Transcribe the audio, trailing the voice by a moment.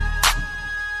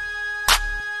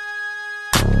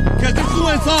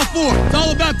it's all for. It's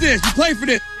all about this. You play for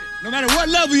this. No matter what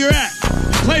level you're at, you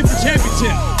play for championship.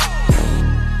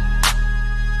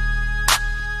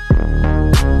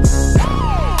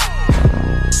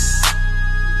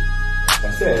 Like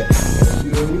I said,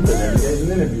 you don't need to there. There's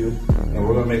an interview, and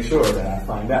we're going to make sure that I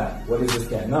find out what does this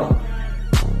cat know.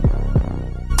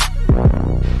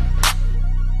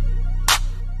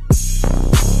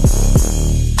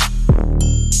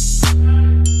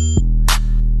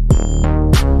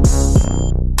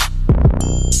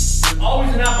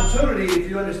 If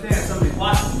you understand somebody's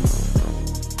watching you.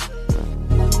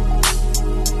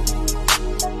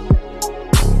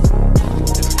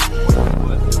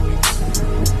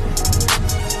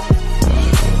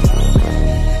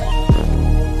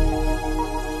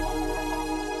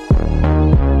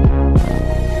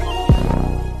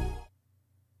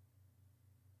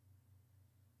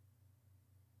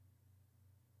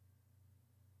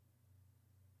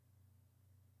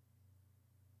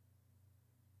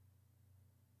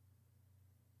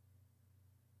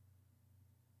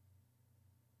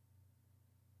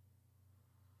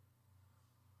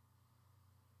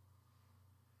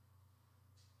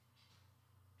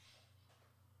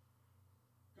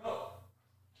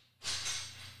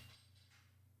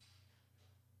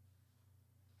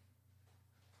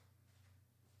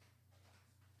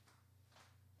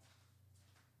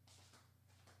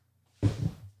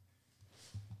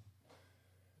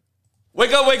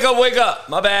 Wake up, wake up, wake up.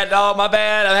 My bad, dog, my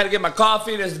bad. I had to get my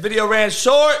coffee. This video ran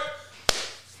short.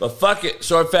 But fuck it.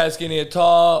 Short, fat, skinny, and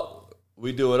tall.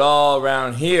 We do it all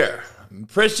around here.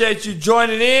 Appreciate you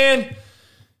joining in.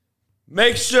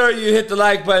 Make sure you hit the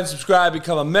like button, subscribe,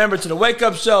 become a member to the Wake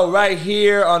Up Show right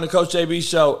here on the Coach JB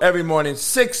Show every morning,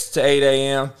 6 to 8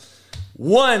 a.m.,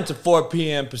 1 to 4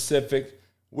 p.m. Pacific.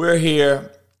 We're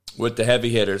here with the heavy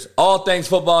hitters. All things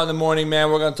football in the morning, man.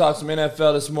 We're going to talk some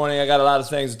NFL this morning. I got a lot of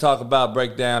things to talk about,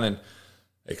 break down, and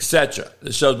etc.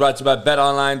 This show is brought to you by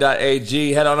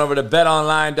betonline.ag. Head on over to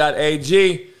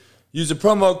betonline.ag. Use the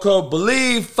promo code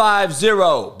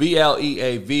BELIEVE50,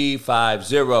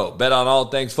 BLEAV50. Bet on all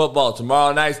things football.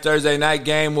 Tomorrow night's Thursday night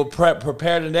game. We'll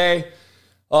prepare today.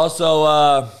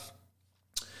 Also,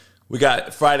 we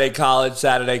got Friday college,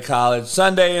 Saturday college,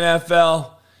 Sunday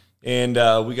NFL. And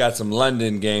we got some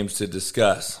London games to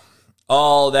discuss.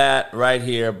 All that right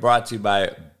here brought to you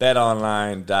by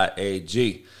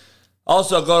betonline.ag.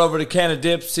 Also, go over to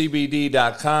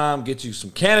CanadipsCBD.com. Get you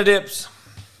some Canadips.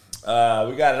 We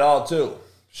got it all, too.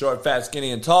 Short, fat,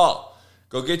 skinny, and tall.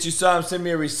 Go get you some. Send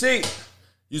me a receipt.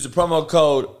 Use the promo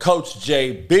code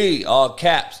CoachJB, all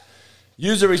caps.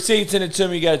 Use the receipt. Send it to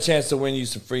me. You got a chance to win you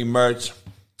some free merch.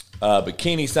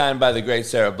 Bikini signed by the great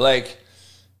Sarah Blake.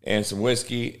 And some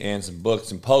whiskey, and some books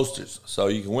and posters. So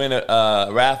you can win a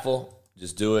raffle.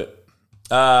 Just do it.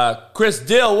 Chris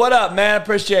Dill, what up, man?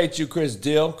 Appreciate you, Chris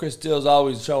Dill. Chris Dill's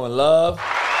always showing love.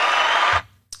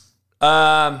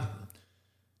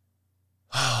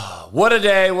 What a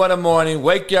day, what a morning.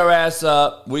 Wake your ass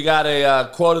up. We got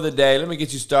a quote of the day. Let me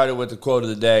get you started with the quote of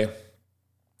the day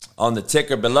on the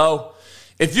ticker below.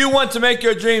 If you want to make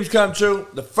your dreams come true,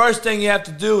 the first thing you have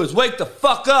to do is wake the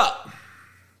fuck up.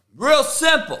 Real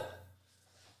simple.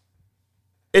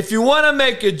 If you want to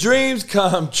make your dreams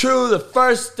come true, the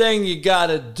first thing you got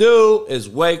to do is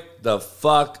wake the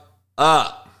fuck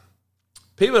up.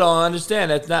 People don't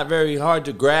understand. That's not very hard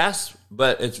to grasp,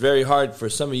 but it's very hard for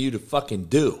some of you to fucking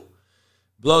do.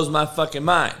 Blows my fucking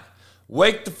mind.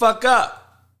 Wake the fuck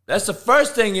up. That's the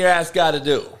first thing your ass got to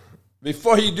do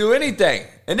before you do anything.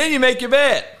 And then you make your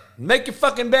bed. Make your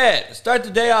fucking bed. Start the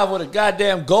day off with a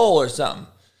goddamn goal or something.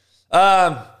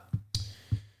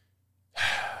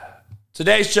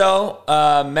 Today's show,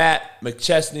 Matt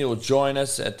McChesney will join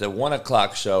us at the 1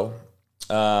 o'clock show.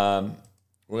 We're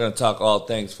going to talk all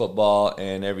things football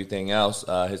and everything else.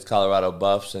 His Colorado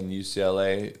Buffs and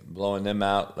UCLA, blowing them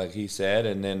out, like he said.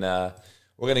 And then we're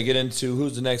going to get into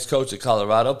who's the next coach at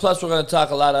Colorado. Plus, we're going to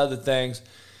talk a lot of other things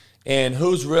and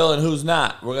who's real and who's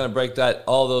not. We're going to break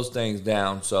all those things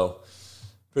down. So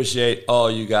appreciate all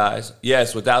you guys.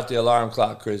 Yes, without the alarm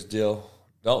clock, Chris Dill.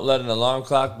 Don't let an alarm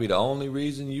clock be the only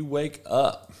reason you wake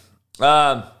up.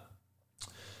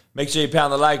 Make sure you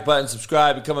pound the like button,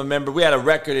 subscribe, become a member. We had a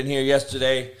record in here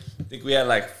yesterday. I think we had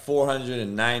like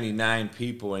 499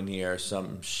 people in here or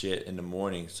some shit in the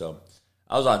morning. So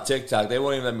I was on TikTok. They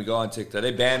won't even let me go on TikTok.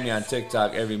 They ban me on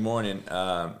TikTok every morning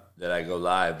that I go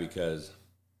live because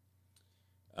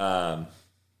they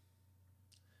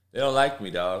don't like me,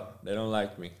 dog. They don't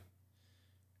like me.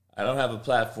 I don't have a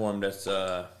platform that's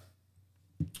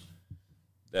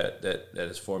that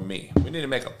is for me. We need to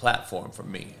make a platform for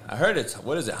me. I heard it's,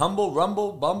 what is it, Humble,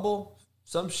 Rumble, Bumble?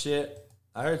 Some shit.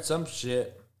 I heard some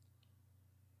shit.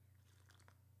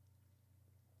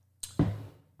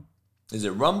 Is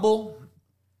it Rumble?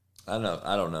 I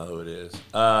don't know who it is.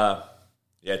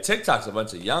 Yeah, TikTok's a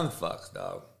bunch of young fucks,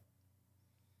 dog.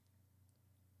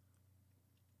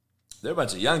 They're a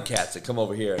bunch of young cats that come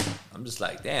over here. I'm just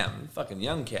like, damn, fucking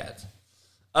young cats.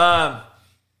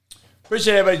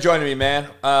 Appreciate everybody joining me, man.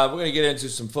 We're gonna get into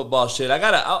some football shit. I'm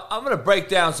gonna break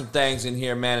down some things in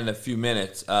here, man, in a few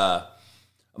minutes. I'm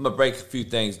gonna break a few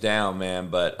things down, man.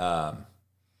 But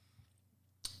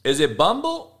is it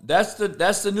Bumble? That's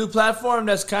the new platform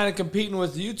that's kind of competing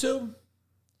with YouTube.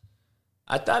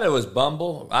 I thought it was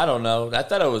Bumble. I don't know. I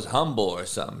thought it was Humble or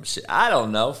something. Shit, I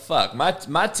don't know. Fuck.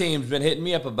 My team's been hitting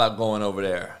me up about going over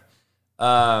there.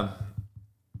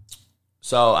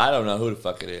 So I don't know who the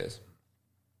fuck it is.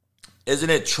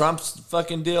 Isn't it Trump's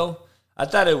fucking deal? I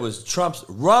thought it was Trump's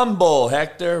Rumble,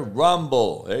 Hector.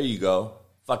 Rumble. There you go.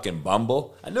 Fucking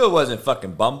Bumble. I knew it wasn't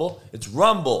fucking Bumble. It's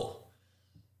Rumble.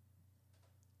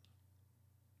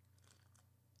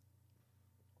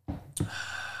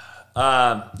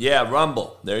 Yeah,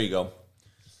 Rumble. There you go.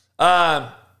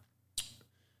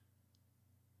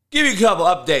 Give you a couple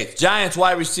updates. Giants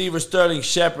wide receiver Sterling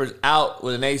Shepard's out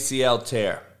with an ACL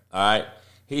tear. All right.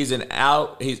 He's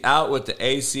out with the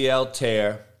ACL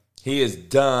tear. He is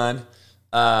done.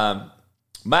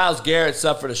 Myles Garrett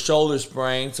suffered a shoulder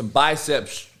sprain, some bicep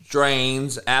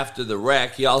strains after the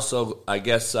wreck. He also, I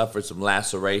guess, suffered some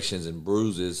lacerations and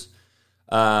bruises.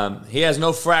 He has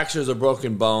no fractures or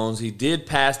broken bones. He did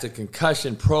pass the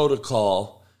concussion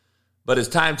protocol, but his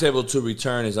timetable to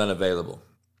return is unavailable.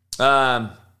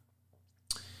 How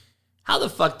the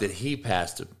fuck did he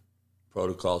pass the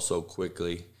protocol so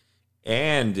quickly?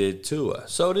 And did Tua.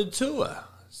 So did Tua.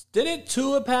 Didn't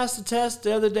Tua pass the test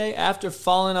the other day after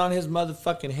falling on his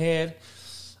motherfucking head?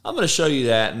 I'm going to show you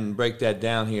that and break that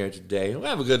down here today. We'll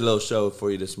have a good little show for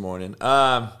you this morning.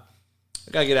 I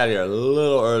got to get out of here a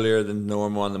little earlier than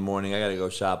normal in the morning. I got to go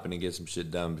shopping and get some shit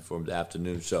done before the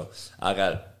afternoon show. I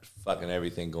got fucking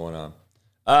everything going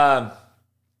on.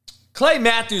 Clay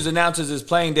Matthews announces his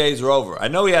playing days are over. I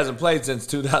know he hasn't played since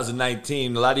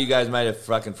 2019. A lot of you guys might have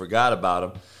fucking forgot about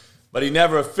him. But he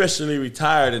never officially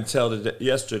retired until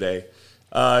yesterday.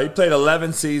 He played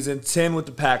 11 seasons, 10 with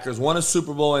the Packers, won a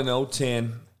Super Bowl in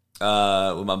 2010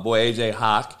 with my boy A.J.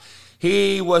 Hawk.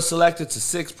 He was selected to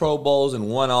 6 Pro Bowls and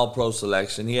 1 All-Pro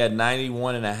selection. He had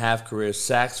 91.5 career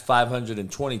sacks,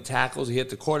 520 tackles. He hit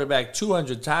the quarterback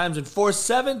 200 times and forced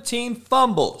 17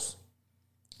 fumbles.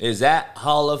 Is that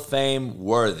Hall of Fame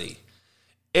worthy?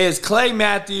 Is Clay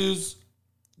Matthews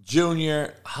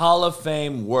Jr. Hall of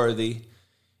Fame worthy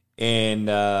in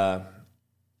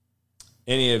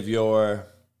any of your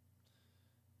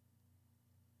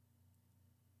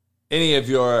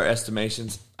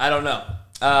estimations? I don't know.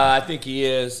 I think he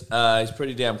is. He's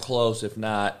pretty damn close, if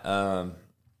not.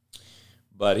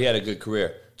 But he had a good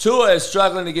career. Tua is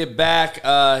struggling to get back.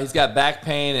 He's got back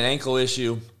pain and ankle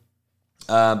issue.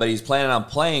 But he's planning on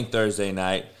playing Thursday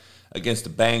night against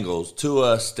the Bengals.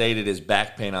 Tua stated his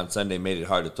back pain on Sunday made it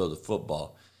hard to throw the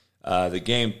football. The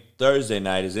game Thursday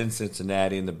night is in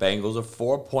Cincinnati, and the Bengals are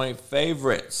 4-point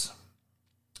favorites.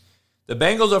 The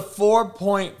Bengals are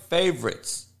 4-point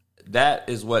favorites. That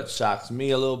is what shocks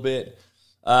me a little bit.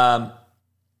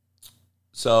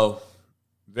 So,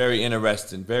 very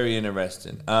interesting. Very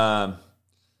interesting.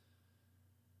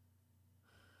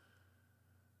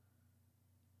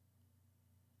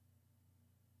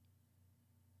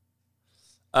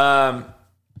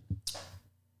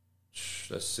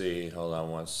 Let's see. Hold on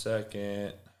one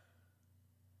second.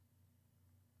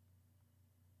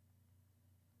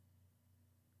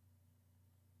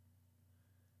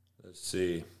 Let's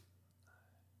see.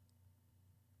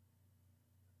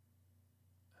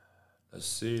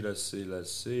 Let's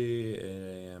see. 8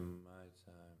 a.m. my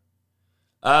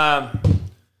time.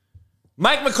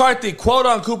 Mike McCarthy, quote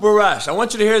on Cooper Rush. I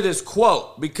want you to hear this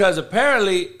quote because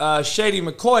apparently Shady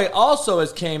McCoy also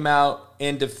has came out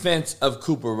in defense of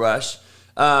Cooper Rush.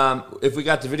 If we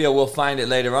got the video, we'll find it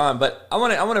later on. But I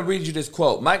want to read you this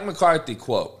quote. Mike McCarthy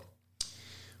quote.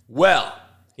 Well,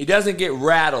 he doesn't get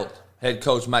rattled, head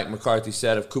coach Mike McCarthy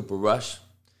said of Cooper Rush.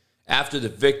 After the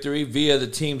victory via the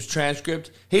team's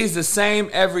transcript, he's the same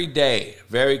every day,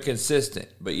 very consistent.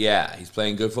 But yeah, he's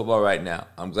playing good football right now.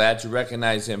 I'm glad to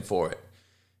recognize him for it.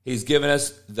 He's given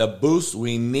us the boost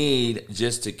we need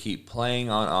just to keep playing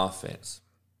on offense.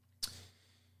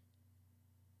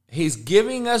 He's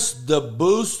giving us the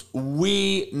boost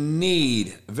we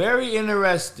need. Very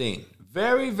interesting.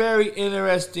 Very, very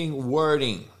interesting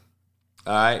wording.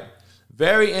 All right?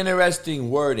 Very interesting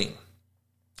wording.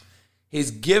 He's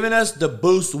giving us the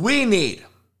boost we need.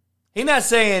 He's not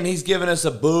saying he's giving us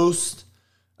a boost.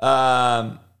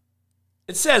 It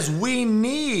says we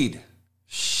need.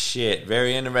 shit.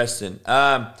 Very interesting.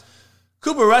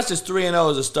 Cooper Rush is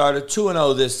 3-0 as a starter,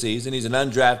 2-0 this season. He's an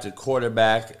undrafted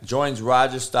quarterback. Joins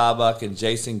Roger Staubach and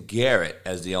Jason Garrett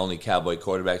as the only Cowboy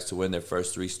quarterbacks to win their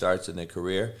first 3 starts in their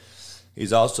career.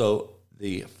 He's also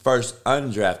the first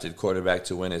undrafted quarterback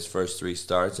to win his first 3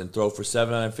 starts and throw for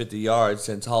 750 yards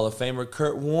since Hall of Famer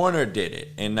Kurt Warner did it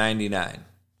in 99.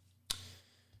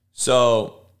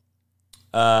 So,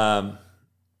 very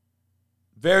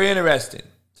interesting.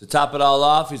 To top it all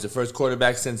off, he's the first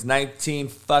quarterback since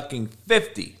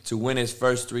 1950 to win his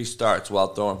first 3 starts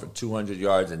while throwing for 200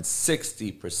 yards and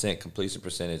 60% completion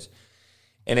percentage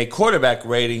and a quarterback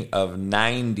rating of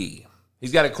 90.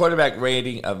 He's got a quarterback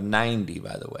rating of 90,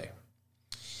 by the way.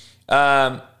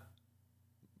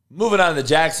 Moving on to the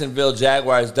Jacksonville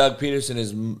Jaguars, Doug Peterson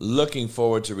is looking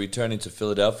forward to returning to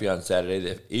Philadelphia on Saturday.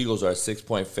 The Eagles are a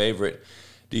 6-point favorite.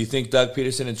 Do you think Doug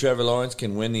Peterson and Trevor Lawrence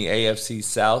can win the AFC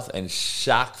South and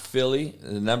shock Philly,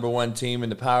 the number 1 team in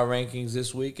the power rankings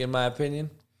this week, in my opinion?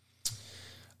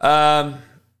 If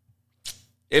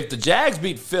the Jags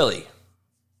beat Philly,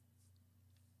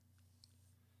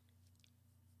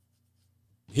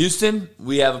 Houston,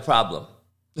 we have a problem.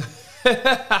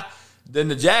 Then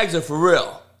the Jags are for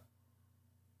real.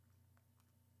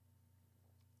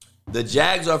 The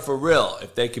Jags are for real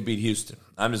if they could beat Houston.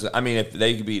 If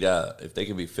they could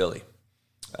beat Philly.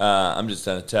 I'm just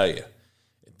going to tell you.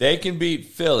 If they can beat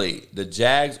Philly, the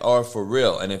Jags are for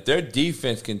real. And if their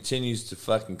defense continues to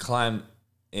fucking climb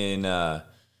in and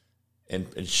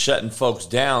shutting folks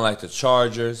down like the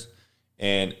Chargers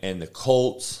and the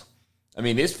Colts,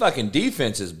 this fucking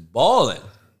defense is balling.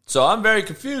 So I'm very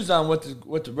confused on what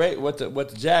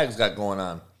the Jags got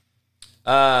going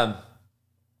on.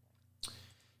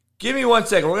 Give me 1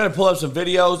 second. We're going to pull up some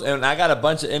videos, and I got a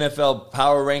bunch of NFL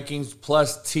power rankings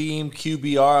plus team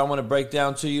QBR I want to break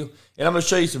down to you. And I'm going to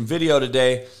show you some video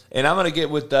today, and I'm going to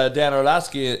get with Dan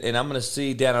Orlovsky, and I'm going to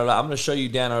show you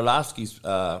Dan Orlovsky's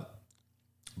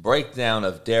breakdown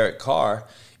of Derek Carr,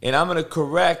 and I'm going to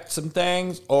correct some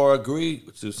things or agree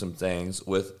to some things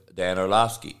with Dan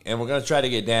Orlovsky. And we're going to try to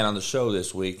get Dan on the show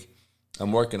this week.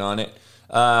 I'm working on it.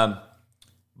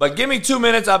 But give me 2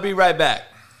 minutes. I'll be right back.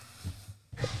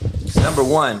 Number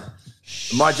 1,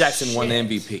 Lamar Jackson won the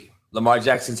MVP. Lamar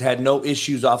Jackson's had no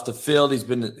issues off the field. He's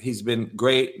been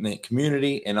great in the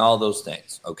community and all those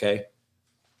things, okay?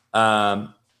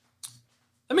 Let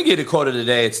me get a quote of the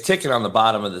day. It's ticking on the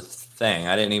bottom of the thing.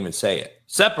 I didn't even say it.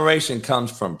 Separation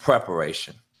comes from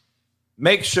preparation.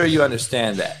 Make sure you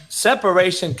understand that.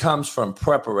 Separation comes from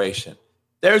preparation.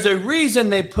 There's a reason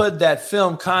they put that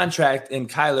film contract in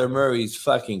Kyler Murray's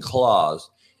fucking clause,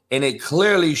 and it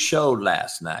clearly showed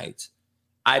last night.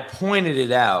 I pointed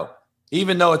it out.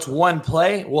 Even though it's 1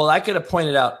 play, well, I could have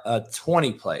pointed out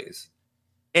 20 plays.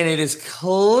 And it is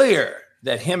clear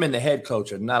that him and the head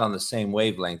coach are not on the same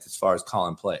wavelength as far as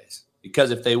calling plays.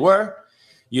 Because if they were,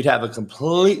 you'd have a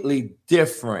completely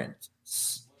different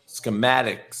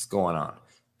schematics going on.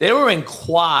 They were in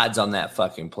quads on that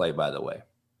fucking play, by the way.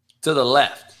 To the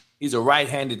left. He's a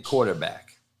right-handed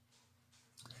quarterback.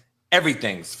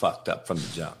 Everything's fucked up from the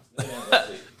jump.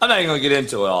 I'm not even going to get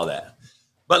into all that.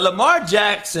 But Lamar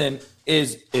Jackson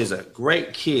is a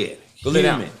great kid.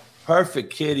 Human.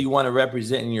 Perfect kid you want to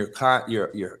represent in your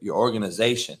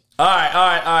organization. All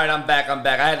right. I'm back.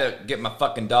 I had to get my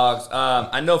fucking dogs.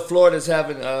 I know Florida's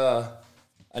having,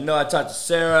 I know I talked to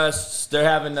Sarah. They're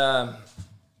having,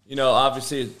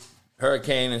 obviously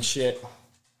hurricane and shit.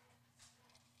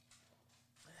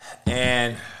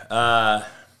 And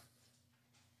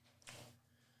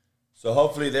so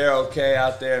hopefully they're okay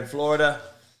out there in Florida.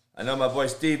 I know my boy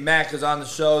Steve Mack is on the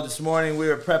show this morning. We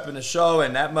were prepping the show,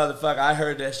 and that motherfucker, I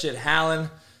heard that shit howling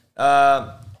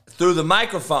through the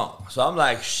microphone. So I'm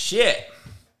like, shit.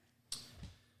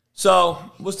 So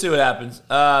we'll see what happens.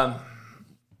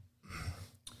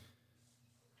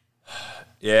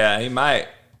 Yeah, he might.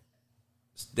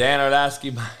 Dan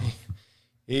Orlovsky might.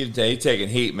 He's taking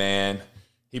heat, man.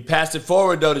 He passed it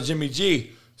forward, though, to Jimmy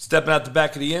G, stepping out the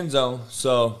back of the end zone.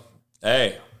 So,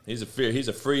 hey, he's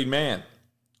a freed man.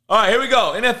 All right, here we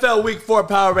go. NFL Week 4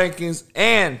 Power Rankings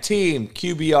and Team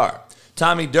QBR.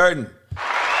 Tommy Durden.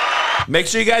 Make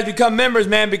sure you guys become members,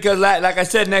 man, because like I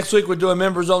said, next week we're doing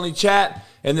members-only chat,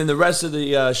 and then the rest of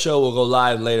the show will go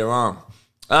live later on.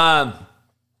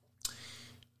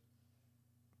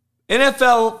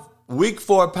 NFL Week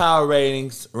 4 Power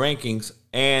Rankings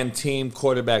and Team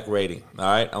Quarterback Rating. All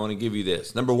right, I want to give you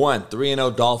this. Number 1,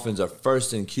 3-0 Dolphins are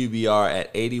first in QBR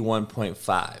at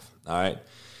 81.5. All right.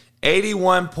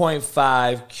 81.5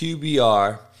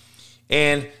 QBR.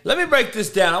 And let me break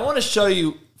this down. I want to show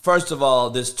you, first of all,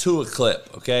 this Tua clip,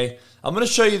 okay? I'm going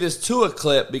to show you this Tua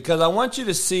clip because I want you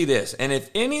to see this. And if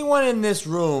anyone in this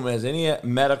room has any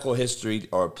medical history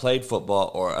or played football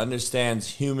or understands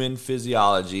human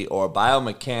physiology or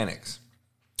biomechanics,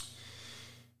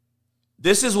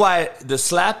 this is why the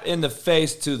slap in the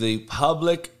face to the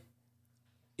public,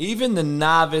 even the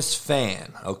novice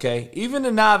fan, okay? Even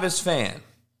the novice fan.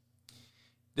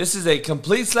 This is a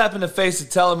complete slap in the face to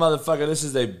tell a motherfucker this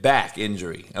is a back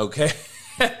injury, okay?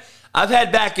 I've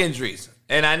had back injuries,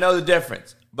 and I know the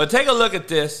difference. But take a look at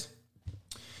this.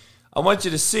 I want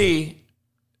you to see.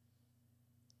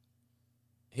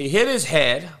 He hit his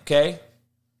head, okay?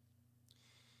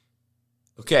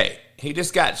 Okay, he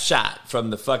just got shot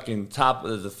from the fucking top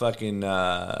of the fucking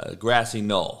grassy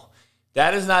knoll.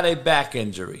 That is not a back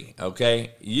injury,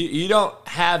 okay? You don't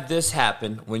have this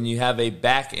happen when you have a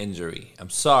back injury. I'm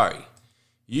sorry.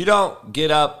 You don't get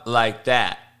up like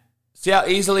that. See how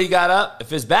easily he got up? If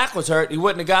his back was hurt, he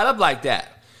wouldn't have got up like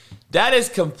that. That is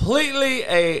completely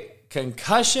a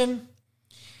concussion,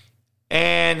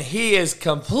 and he is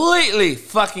completely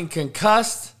fucking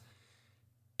concussed.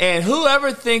 And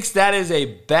whoever thinks that is a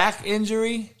back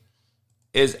injury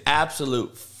is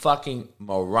absolute fucking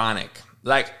moronic.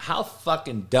 Like, how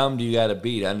fucking dumb do you got to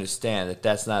be to understand that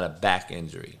that's not a back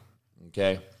injury?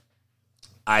 Okay?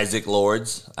 Isaac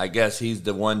Lords, I guess he's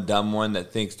the one dumb one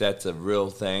that thinks that's a real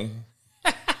thing.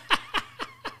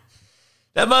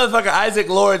 That motherfucker Isaac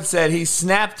Lords said he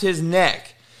snapped his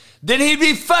neck. Then he'd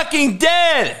be fucking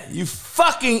dead, you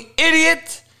fucking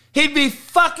idiot. He'd be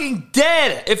fucking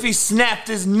dead if he snapped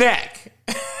his neck.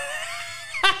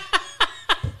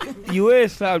 You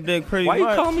is slap dick pretty much.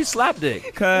 Why you call me slap dick?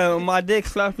 Because my dick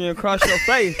slapped you across your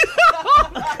face.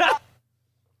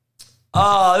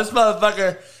 Oh, this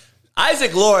motherfucker.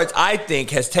 Isaac Lords, I think,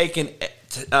 has taken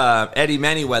Eddie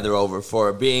Manyweather over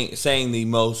for saying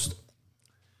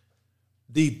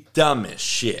the dumbest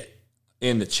shit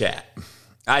in the chat.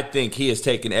 I think he has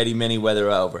taken Eddie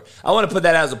Manyweather over. I want to put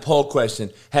that as a poll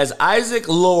question. Has Isaac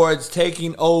Lords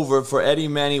taken over for Eddie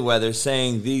Manyweather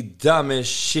saying the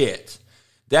dumbest shit?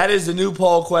 That is the new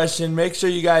poll question. Make sure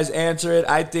you guys answer it.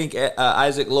 I think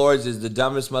Isaac Lords is the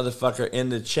dumbest motherfucker in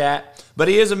the chat. But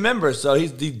he is a member, so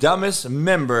he's the dumbest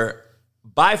member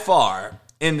by far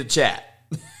in the chat.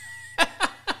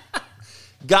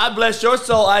 God bless your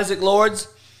soul, Isaac Lords.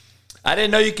 I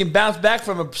didn't know you can bounce back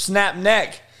from a snap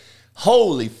neck.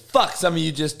 Holy fuck, some of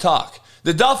you just talk.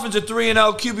 The Dolphins are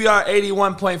 3-0, QBR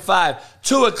 81.5.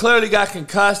 Tua clearly got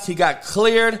concussed. He got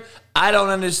cleared. I don't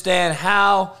understand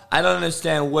how. I don't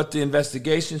understand what the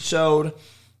investigation showed.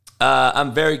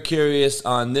 I'm very curious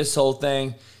on this whole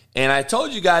thing. And I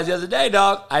told you guys the other day,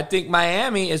 dog, I think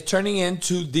Miami is turning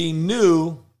into the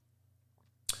new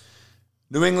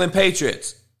New England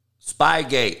Patriots.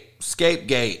 Spygate,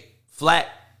 Scapegate,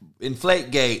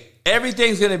 Inflategate.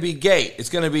 Everything's going to be gate. It's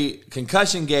going to be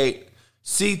Concussion Gate,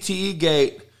 CTE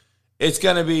Gate. It's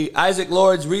going to be Isaac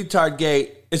Lords Retard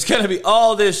Gate. It's going to be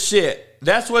all this shit.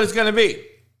 That's what it's going to be.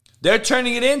 They're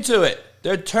turning it into it.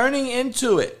 They're turning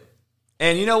into it.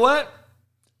 And you know what?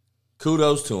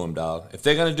 Kudos to them, dog. If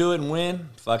they're going to do it and win,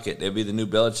 fuck it. They'll be the new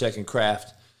Belichick and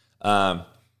Kraft.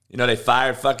 They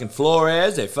fired fucking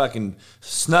Flores. They fucking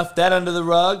snuffed that under the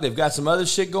rug. They've got some other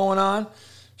shit going on.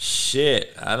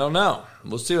 Shit, I don't know.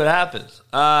 We'll see what happens.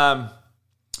 2-1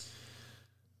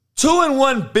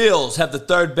 Bills have the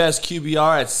third best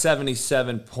QBR at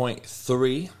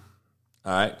 77.3.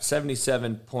 All right,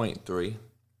 77.3.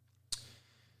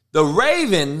 The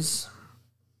Ravens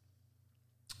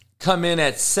come in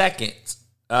at second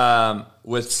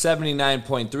with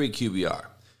 79.3 QBR.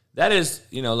 That is,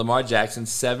 Lamar Jackson,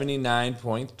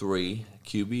 79.3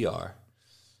 QBR.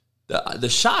 The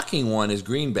shocking one is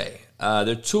Green Bay.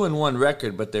 They're 2-1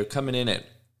 record, but they're coming in at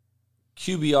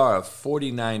QBR of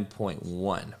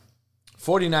 49.1.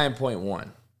 49.1.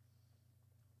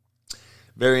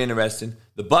 Very interesting.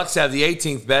 The Bucs have the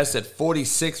 18th best at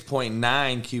 46.9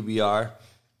 QBR.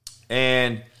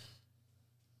 And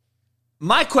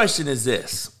my question is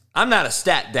this. I'm not a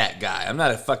stat guy. I'm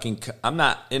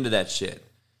not into that shit.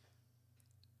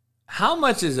 How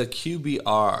much is a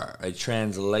QBR a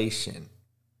translation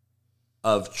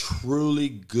of truly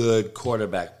good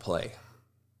quarterback play?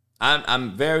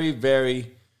 I'm very,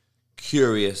 very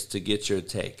curious to get your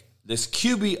take. This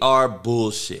QBR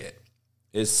bullshit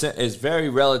is very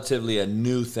relatively a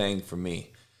new thing for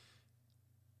me.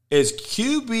 Is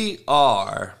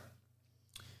QBR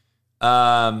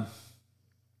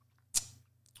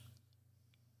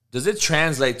does it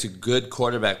translate to good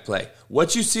quarterback play?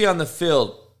 What you see on the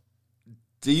field,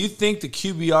 do you think the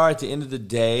QBR at the end of the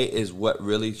day is what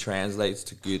really translates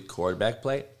to good quarterback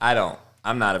play? I don't.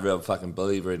 I'm not a real fucking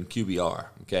believer in QBR,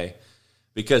 okay?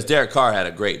 because Derek Carr had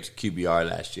a great QBR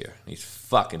last year. He's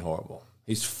fucking horrible.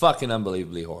 He's fucking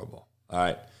unbelievably horrible. All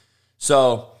right.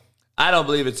 So I don't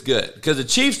believe it's good because the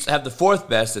Chiefs have the 4th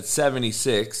best at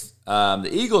 76. The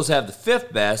Eagles have the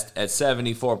 5th best at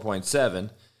 74.7.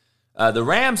 The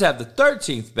Rams have the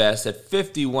 13th best at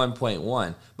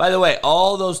 51.1. By the way,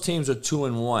 all those teams are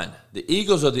 2-1. The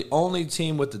Eagles are the only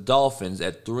team with the Dolphins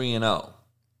at 3-0.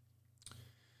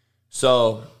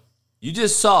 So you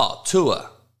just saw Tua,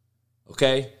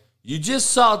 okay? You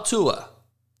just saw Tua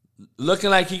looking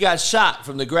like he got shot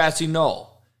from the grassy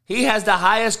knoll. He has the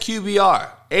highest QBR,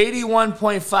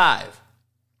 81.5.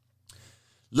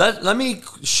 Let me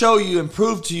show you and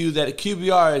prove to you that a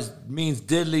QBR means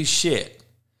diddly shit.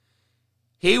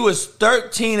 He was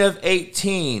 13 of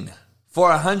 18 for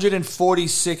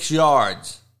 146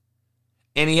 yards.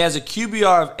 And he has a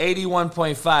QBR of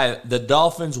 81.5. The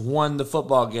Dolphins won the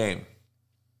football game.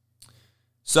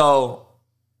 So,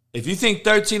 if you think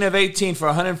 13 of 18 for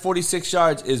 146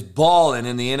 yards is balling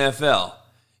in the NFL,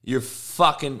 you're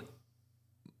fucking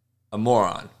a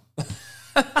moron.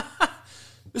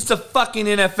 It's the fucking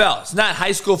NFL. It's not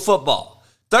high school football.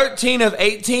 13 of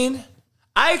 18?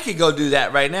 I could go do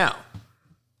that right now.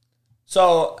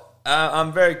 So,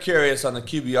 I'm very curious on the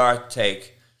QBR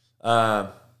take.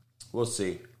 We'll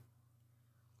see.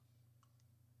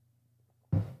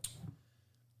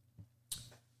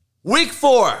 Week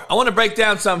 4. I want to break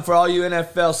down something for all you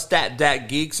NFL stat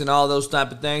geeks and all those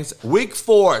type of things. Week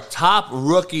 4, top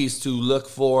rookies to look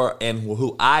for and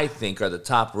who I think are the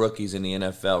top rookies in the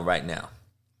NFL right now.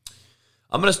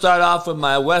 I'm going to start off with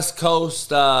my West Coast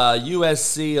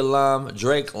USC alum,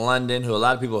 Drake London, who a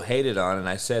lot of people hated on, and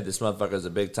I said this motherfucker's a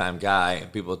big-time guy,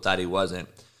 and people thought he wasn't.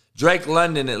 Drake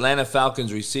London, Atlanta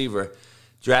Falcons receiver,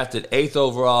 drafted 8th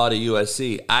overall to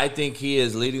USC. I think he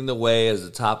is leading the way as the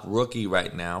top rookie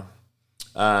right now.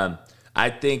 I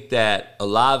think that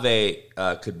Olave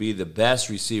could be the best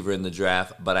receiver in the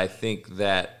draft, but I think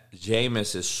that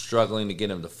Jameis is struggling to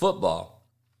get him the football.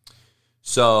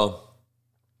 So,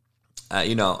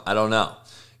 I don't know.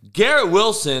 Garrett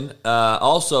Wilson,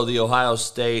 also the Ohio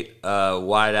State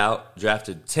wideout,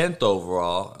 drafted 10th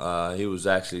overall. He was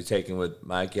actually taken with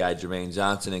my guy Jermaine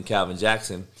Johnson and Calvin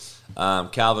Jackson.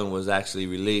 Calvin was actually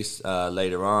released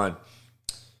later on.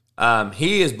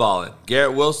 He is balling.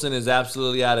 Garrett Wilson is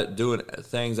absolutely doing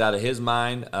things out of his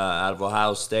mind, out of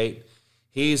Ohio State.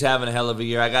 He's having a hell of a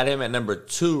year. I got him at number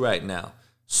 2 right now.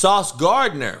 Sauce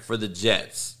Gardner for the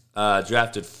Jets.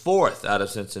 Drafted 4th out of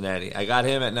Cincinnati. I got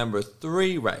him at number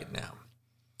 3 right now.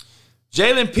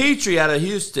 Jalen Petrie out of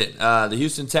Houston, the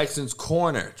Houston Texans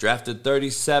corner, drafted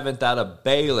 37th out of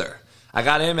Baylor. I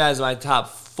got him as my top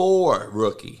 4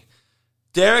 rookie.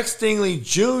 Derek Stingley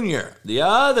Jr., the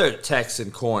other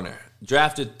Texan corner,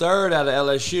 drafted 3rd out of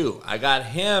LSU. I got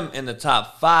him in the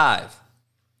top 5.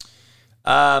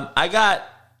 I got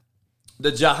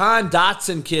the Jahan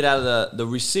Dotson kid out of the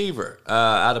receiver,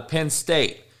 out of Penn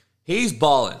State. He's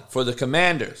balling for the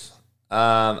Commanders.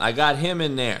 I got him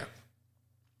in there.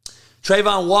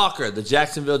 Trayvon Walker, the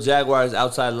Jacksonville Jaguars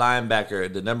outside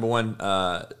linebacker, the number 1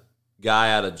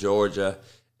 guy out of Georgia.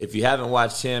 If you haven't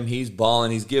watched him, he's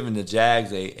balling. He's giving the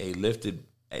Jags a lifted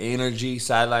energy,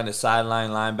 sideline to sideline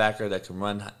linebacker that can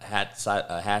run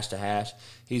hash to hash.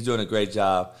 He's doing a great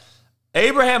job.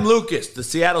 Abraham Lucas, the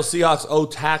Seattle Seahawks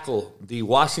O-tackle, the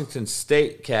Washington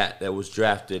State cat that was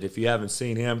drafted. If you haven't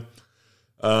seen him,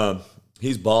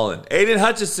 he's balling. Aiden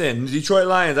Hutchinson, the Detroit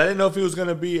Lions. I didn't know if he was going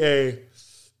to be a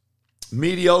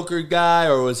mediocre guy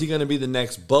or was he going to be the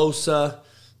next Bosa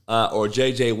or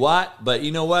J.J. Watt. But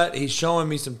you know what? He's showing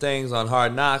me some things on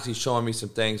Hard Knocks. He's showing me some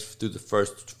things through the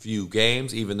first few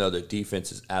games, even though their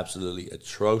defense is absolutely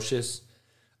atrocious.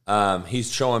 He's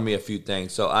showing me a few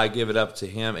things. So I give it up to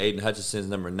him. Aiden Hutchinson's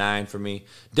number 9 for me.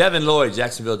 Devin Lloyd,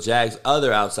 Jacksonville Jags,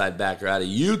 other outside backer out of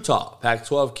Utah,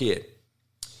 Pac-12 kid.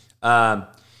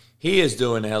 He is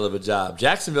doing a hell of a job.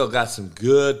 Jacksonville got some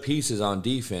good pieces on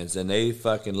defense, and they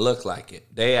fucking look like it.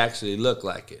 They actually look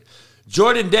like it.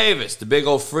 Jordan Davis, the big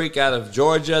old freak out of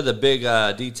Georgia, the big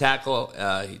D-tackle,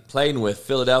 he playing with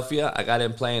Philadelphia. I got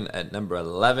him playing at number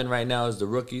 11 right now as the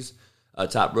rookies,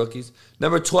 top rookies.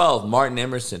 Number 12, Martin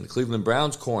Emerson, Cleveland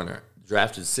Browns corner,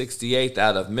 drafted 68th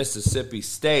out of Mississippi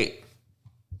State.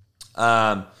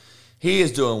 He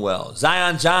is doing well.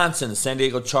 Zion Johnson, the San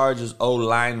Diego Chargers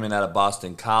O-lineman out of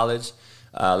Boston College.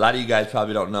 A lot of you guys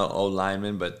probably don't know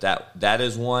O-lineman, but that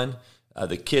is one.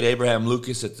 The kid Abraham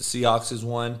Lucas at the Seahawks is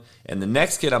one. And the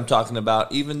next kid I'm talking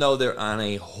about, even though they're on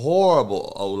a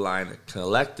horrible O-line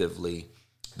collectively,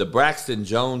 the Braxton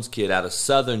Jones kid out of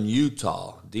Southern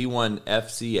Utah, D1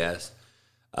 FCS,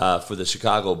 for the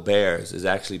Chicago Bears, is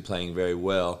actually playing very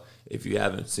well. if you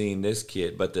haven't seen this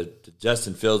kid. But the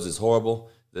Justin Fields is horrible.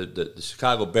 The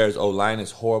Chicago Bears O-line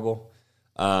is horrible.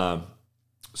 So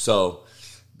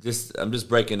I'm just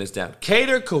breaking this down.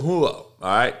 Kader Kahuo, all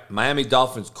right, Miami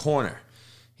Dolphins corner.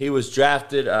 He was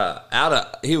undrafted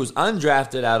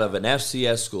out of an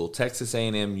FCS school, Texas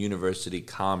A&M University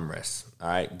Commerce. All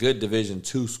right, good Division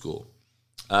II school.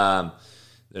 They're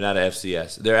not a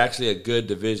FCS. They're actually a good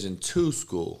Division II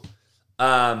school.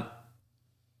 Undrafted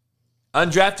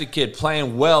kid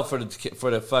playing well for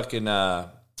the fucking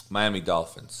Miami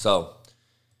Dolphins. So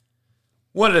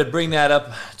wanted to bring that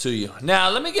up to you. Now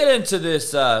let me get into this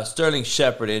Sterling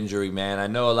Shepard injury, man. I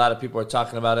know a lot of people are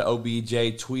talking about it.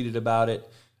 OBJ tweeted about it.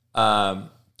 A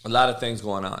lot of things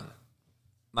going on.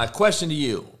 My question to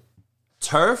you,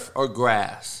 turf or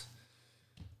grass?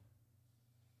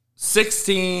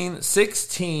 16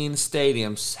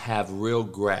 stadiums have real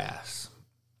grass.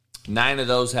 9 of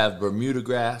those have Bermuda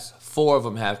grass. 4 of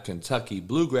them have Kentucky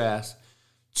bluegrass.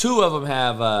 2 of them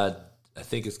have, I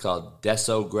think it's called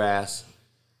Deso grass.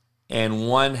 And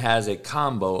 1 has a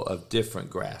combo of different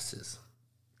grasses.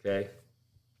 Okay?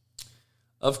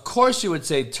 Of course you would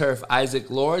say turf, Isaac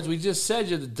Lords. We just said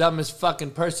you're the dumbest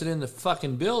fucking person in the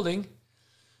fucking building.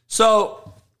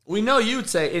 So we know you'd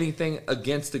say anything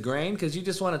against the grain because you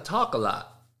just want to talk a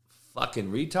lot.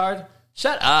 Fucking retard.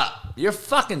 Shut up. You're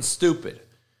fucking stupid.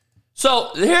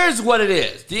 So here's what it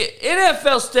is. The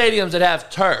NFL stadiums that have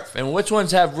turf and which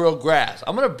ones have real grass.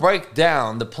 I'm going to break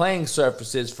down the playing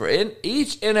surfaces for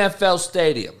each NFL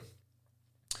stadium.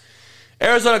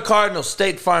 Arizona Cardinals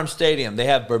State Farm Stadium, they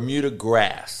have Bermuda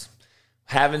grass.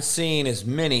 Haven't seen as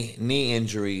many knee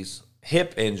injuries,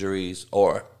 hip injuries,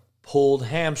 or pulled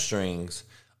hamstrings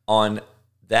on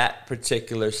that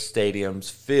particular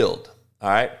stadium's field. All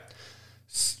right?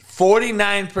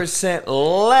 49%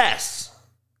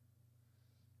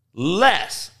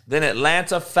 less than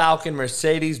Atlanta Falcon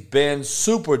Mercedes-Benz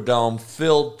Superdome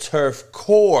filled Turf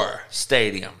Core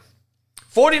Stadium.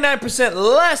 49%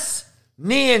 less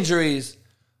knee injuries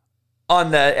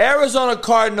on the Arizona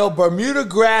Cardinal Bermuda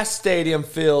Grass Stadium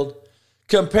field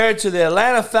compared to the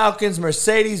Atlanta Falcons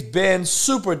Mercedes-Benz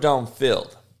Superdome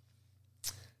field.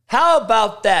 How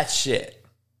about that shit?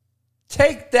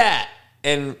 Take that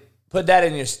and put that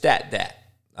in your stat dat.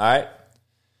 All right?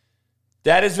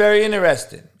 That is very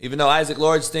interesting. Even though Isaac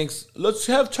Lords thinks, let's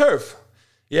have turf.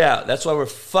 Yeah, that's why we're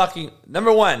fucking...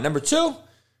 Number 1. Number 2,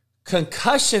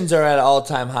 concussions are at an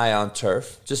all-time high on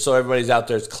turf. Just so everybody's out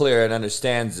there is clear and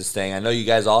understands this thing. I know you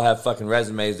guys all have fucking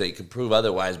resumes that you can prove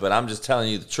otherwise, but I'm just telling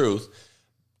you the truth.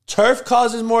 Turf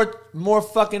causes more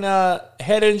fucking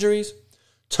head injuries.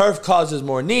 Turf causes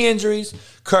more knee injuries.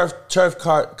 Turf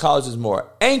causes more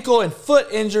ankle and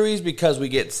foot injuries because we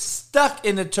get stuck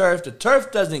in the turf. The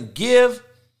turf doesn't give.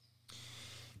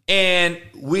 And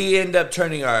we end up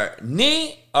turning our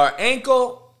knee, our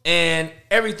ankle, and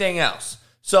everything else.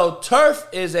 So turf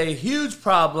is a huge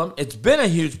problem. It's been a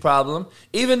huge problem.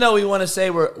 Even though we want to say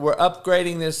we're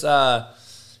upgrading this, we're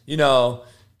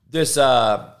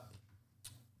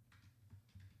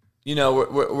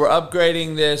upgrading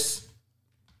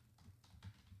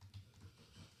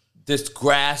this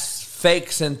grass,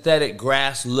 fake synthetic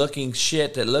grass looking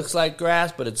shit that looks like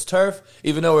grass, but it's turf.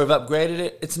 Even though we've upgraded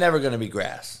it, it's never going to be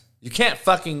grass. You can't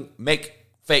fucking make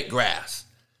fake grass.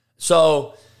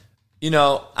 So,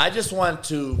 I just want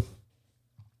to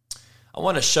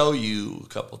show you a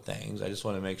couple things. I just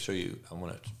want to make sure I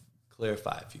want to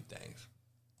clarify a few things.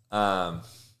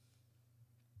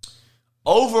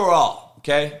 Overall,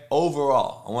 okay?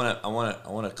 Overall, I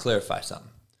want to clarify something.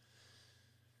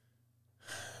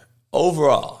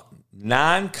 Overall,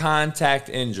 non-contact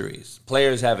injuries.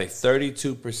 Players have a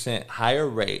 32% higher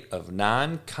rate of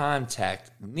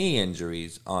non-contact knee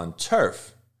injuries on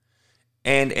turf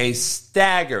and a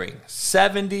staggering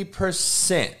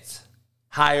 70%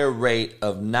 higher rate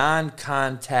of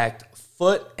non-contact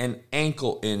foot and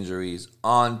ankle injuries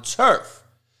on turf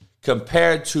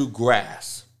compared to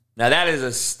grass. Now, that is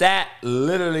a stat,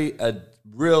 literally a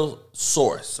real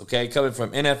source, okay, coming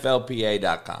from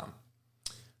NFLPA.com.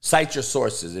 Cite your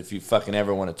sources if you fucking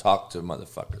ever want to talk to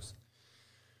motherfuckers.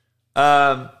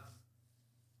 That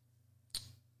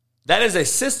is a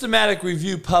systematic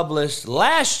review published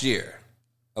last year,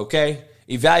 okay?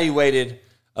 Evaluated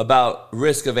about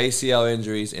risk of ACL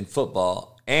injuries in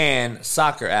football and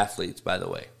soccer athletes, by the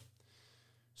way.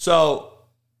 So,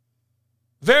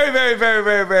 very, very, very,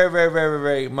 very, very, very, very,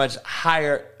 very much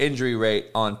higher injury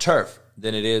rate on turf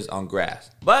than it is on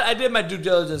grass. But I did my due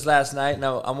diligence last night, and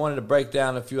I wanted to break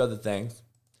down a few other things.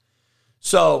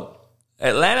 So,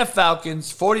 Atlanta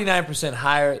Falcons, 49%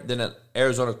 higher than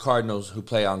Arizona Cardinals who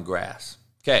play on grass.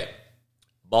 Okay.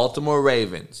 Baltimore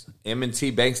Ravens. M&T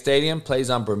Bank Stadium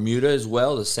plays on Bermuda as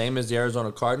well, the same as the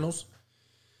Arizona Cardinals.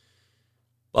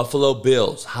 Buffalo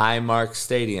Bills, Highmark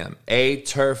Stadium.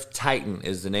 A-Turf Titan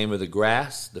is the name of the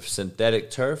grass, the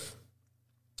synthetic turf.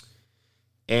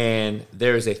 And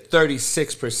there is a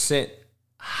 36%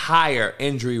 higher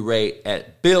injury rate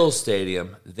at Bills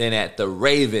Stadium than at the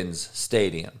Ravens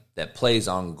Stadium that plays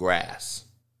on grass.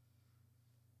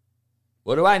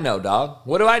 What do I know, dog?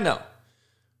 What do I know?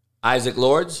 Isaac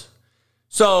Lords.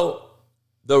 So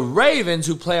the Ravens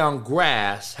who play on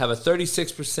grass have a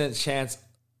 36%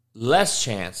 less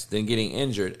chance than getting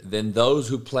injured than those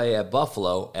who play at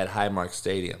Buffalo at Highmark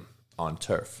Stadium on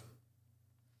turf.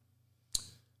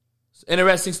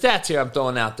 Interesting stats here I'm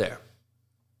throwing out there.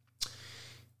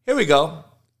 Here we go.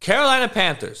 Carolina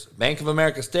Panthers, Bank of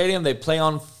America Stadium, they play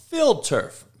on field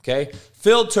turf. Okay?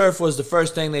 Field turf was the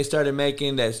first thing they started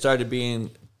making that started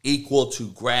being equal to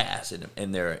grass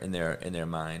in their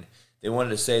mind. They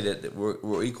wanted to say that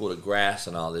we're equal to grass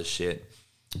and all this shit.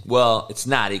 Well, it's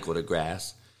not equal to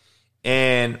grass.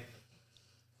 And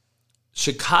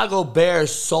Chicago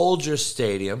Bears Soldier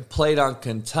Stadium played on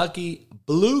Kentucky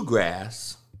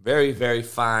bluegrass, very, very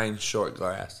fine, short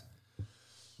grass,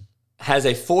 has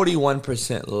a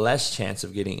 41% less chance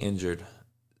of getting injured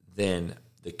than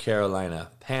the Carolina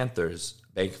Panthers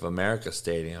Bank of America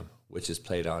Stadium, which is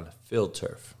played on field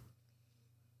turf.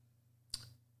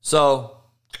 So,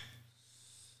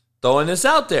 throwing this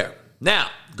out there. Now,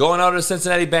 going over to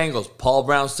Cincinnati Bengals, Paul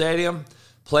Brown Stadium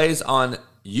plays on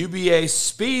UBA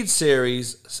Speed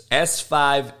Series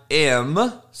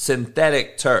S5M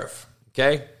synthetic turf.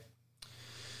 Okay?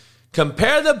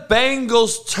 Compare the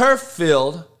Bengals turf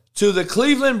field to the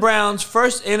Cleveland Browns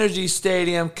First Energy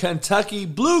Stadium Kentucky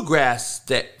Bluegrass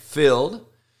field,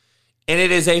 and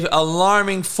it is an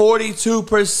alarming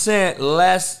 42%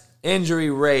 less injury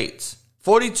rates.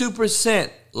 42%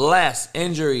 less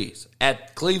injuries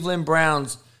at Cleveland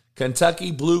Browns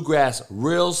Kentucky Bluegrass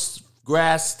Real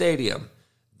Grass Stadium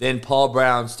than Paul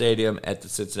Brown Stadium at the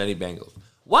Cincinnati Bengals.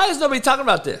 Why is nobody talking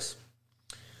about this?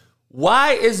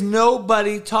 Why is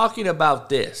nobody talking about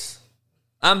this?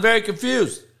 I'm very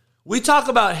confused. We talk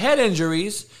about head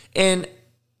injuries and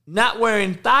not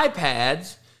wearing thigh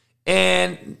pads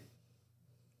and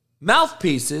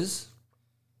mouthpieces,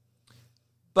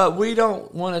 but we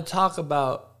don't want to talk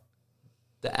about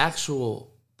the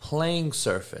actual playing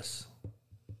surface.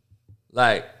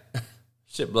 Like,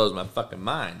 shit blows my fucking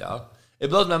mind, dog. It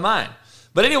blows my mind.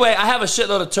 But anyway, I have a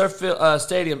shitload of turf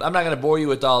stadiums. I'm not going to bore you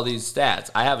with all these stats.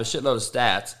 I have a shitload of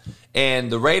stats.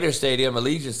 And the Raider Stadium,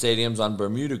 Allegiant Stadium's on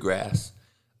Bermuda grass.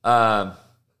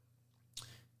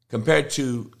 Compared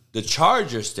to the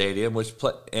Charger Stadium,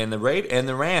 and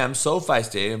the Rams SoFi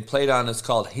Stadium played on, it's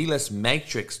called Helix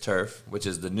Matrix turf, which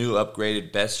is the new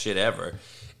upgraded best shit ever.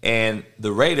 And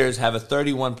the Raiders have a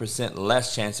 31%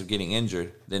 less chance of getting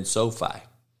injured than SoFi.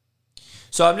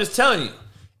 So I'm just telling you,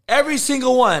 every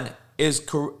single one is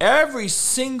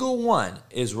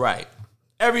right.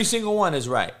 Every single one is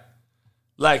right.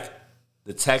 Like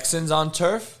the Texans on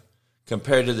turf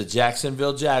compared to the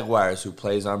Jacksonville Jaguars who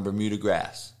plays on Bermuda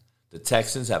grass. The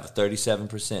Texans have a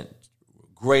 37%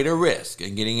 greater risk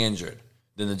in getting injured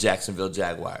than the Jacksonville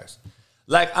Jaguars.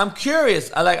 Like, I'm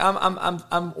curious.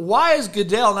 I'm why is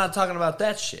Goodell not talking about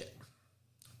that shit?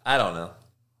 I don't know.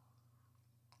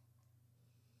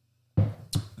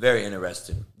 Very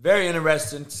interesting. Very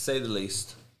interesting, to say the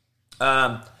least.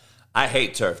 I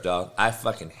hate turf, dog. I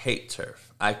fucking hate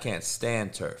turf. I can't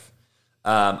stand turf.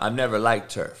 I've never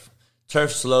liked turf.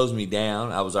 Turf slows me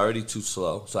down. I was already too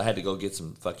slow, so I had to go get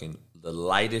some fucking the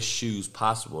lightest shoes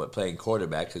possible at playing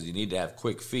quarterback because you need to have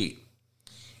quick feet.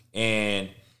 And,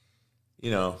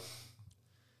 you know,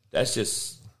 it's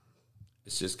just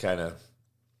kind of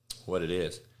what it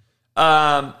is.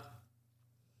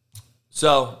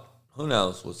 So, who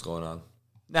knows what's going on?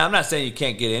 Now, I'm not saying you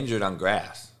can't get injured on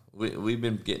grass. We've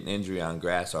been getting injury on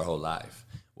grass our whole life.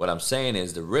 What I'm saying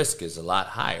is the risk is a lot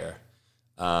higher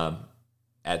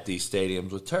at these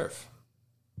stadiums with turf.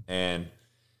 And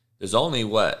there's only,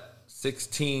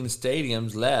 16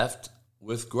 stadiums left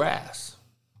with grass.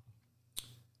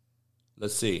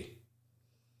 Let's see.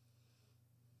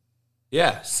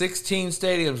 Yeah, 16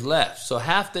 stadiums left. So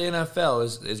half the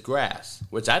NFL is grass,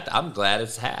 which I'm glad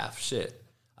it's half. Shit.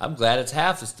 I'm glad it's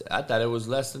half. I thought it was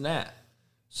less than that.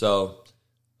 So,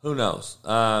 who knows?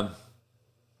 But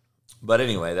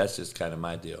anyway, that's just kind of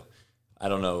my deal. I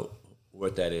don't know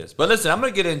what that is. But listen, I'm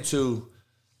going to get into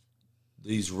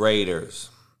these Raiders.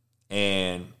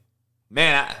 And,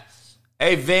 man,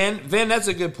 hey, Vin, that's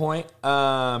a good point.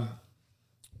 That's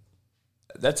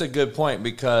a good point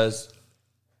because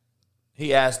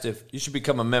He asked if you should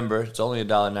become a member. It's only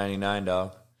 $1.99,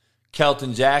 dog.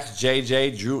 Kelton Jacks,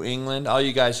 JJ, Drew England, all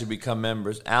you guys should become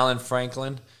members. Alan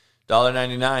Franklin,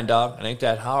 $1.99, dog. It ain't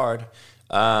that hard.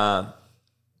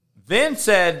 Vin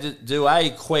said, do I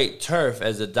equate turf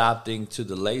as adopting to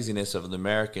the laziness of the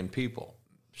American people?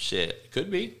 Shit,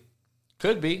 could be.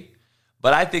 Could be.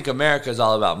 But I think America is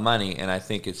all about money, and I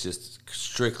think it's just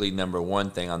strictly number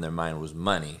one thing on their mind was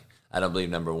money. I don't believe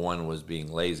number one was being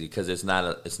lazy, because it's not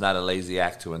a lazy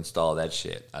act to install that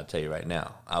shit. I'll tell you right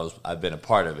now. I've been a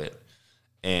part of it,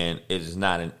 and it is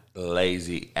not a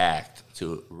lazy act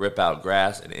to rip out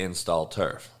grass and install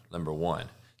turf. Number one, it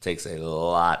takes a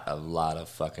lot of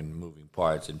fucking moving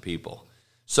parts and people.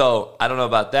 So I don't know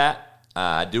about that.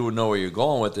 I do know where you're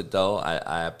going with it, though.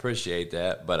 I appreciate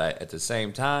that, but at the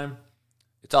same time,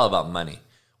 it's all about money.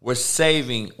 We're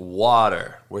saving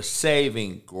water. We're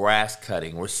saving grass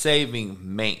cutting. We're saving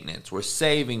maintenance. We're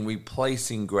saving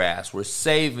replacing grass. We're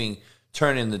saving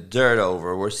turning the dirt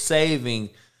over. We're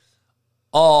saving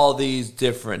all these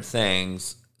different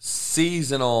things.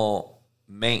 Seasonal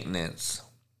maintenance.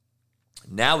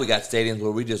 Now we got stadiums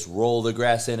where we just roll the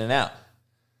grass in and out.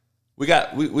 We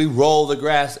roll the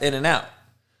grass in and out.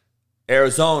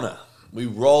 Arizona, we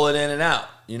roll it in and out.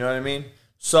 You know what I mean?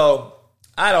 So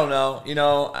I don't know,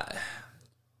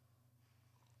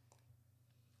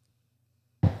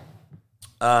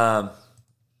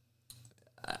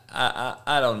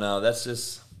 I don't know. That's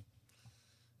just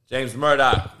James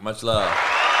Murdoch. Much love.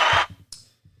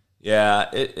 Yeah,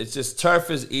 it's just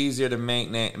turf is easier to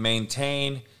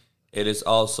maintain. It is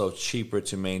also cheaper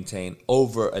to maintain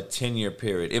over a 10-year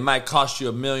period. It might cost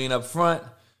you $1 million up front,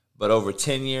 but over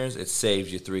 10 years, it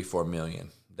saves you $3-4 million.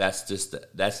 That's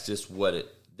just what it.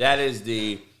 That is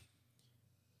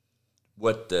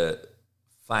what the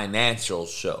financials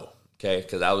show, okay?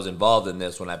 Because I was involved in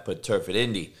this when I put turf at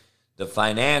Indy. The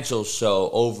financials show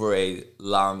over a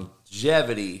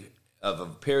longevity of a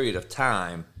period of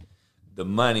time, the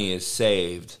money is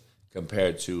saved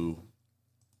compared to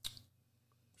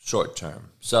short term.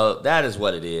 So that is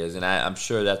what it is, and I'm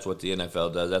sure that's what the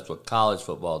NFL does. That's what college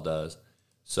football does.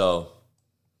 So,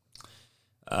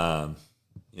 I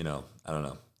don't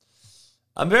know.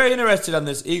 I'm very interested on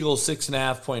this Eagles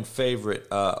 6.5-point favorite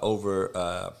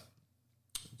over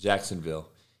Jacksonville.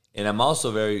 And I'm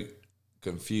also very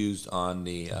confused on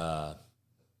the I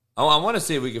want to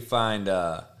see if we can find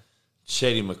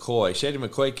Shady McCoy. Shady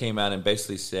McCoy came out and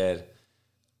basically said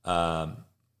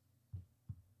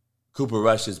Cooper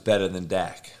Rush is better than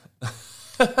Dak.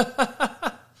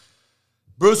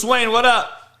 Bruce Wayne, what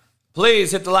up?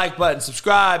 Please hit the like button,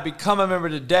 subscribe, become a member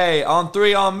today. On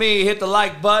 3 on me, hit the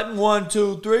like button. 1,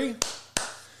 2, 3.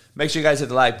 Make sure you guys hit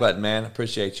the like button, man.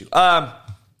 Appreciate you. I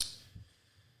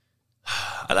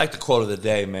like the quote of the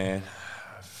day, man.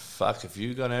 Fuck, if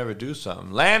you're going to ever do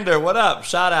something. Lander, what up?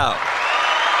 Shout out.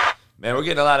 Man, we're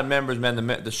getting a lot of members, man.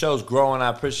 The show's growing. I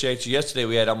appreciate you. Yesterday,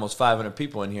 we had almost 500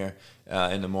 people in here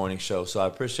in the morning show, so I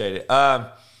appreciate it.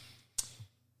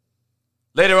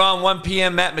 Later on, 1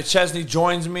 p.m., Matt McChesney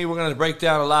joins me. We're going to break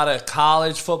down a lot of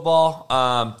college football.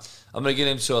 I'm going to get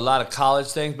into a lot of college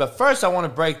things. But first, I want to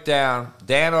break down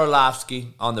Dan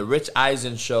Orlovsky on the Rich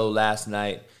Eisen show last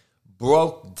night.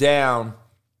 Broke down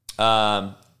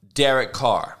Derek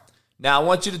Carr. Now, I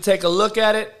want you to take a look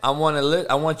at it. I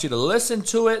want you to listen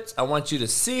to it. I want you to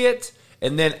see it.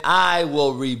 And then I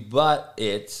will rebut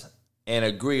it and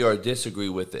agree or disagree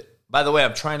with it. By the way,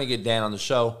 I'm trying to get Dan on the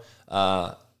show.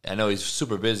 I know he's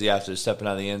super busy after stepping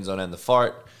out of the end zone and the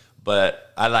fart,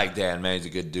 but I like Dan, man. He's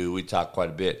a good dude. We talk quite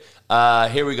a bit.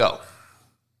 Here we go.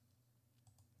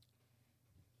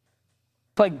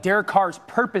 Like Derek Carr's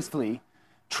purposefully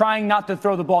trying not to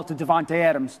throw the ball to Davante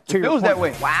Adams. It feels that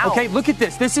way. Wow. Okay, look at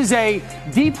this. This is a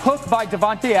deep hook by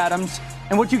Davante Adams,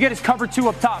 and what you get is cover 2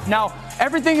 up top. Now,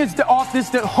 everything is off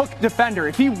this hook defender.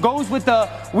 If he goes with the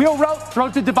wheel route, throw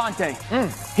it to Davante.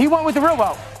 He went with the real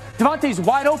route. Davante's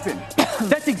wide open.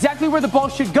 That's exactly where the ball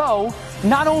should go.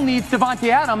 Not only it's Davante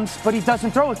Adams, but he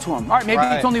doesn't throw it to him. All right, maybe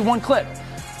it's only one clip.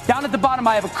 Down at the bottom,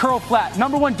 I have a curl flat.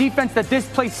 Number one defense that this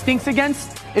place stinks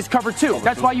against is cover 2.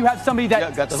 That's why you have somebody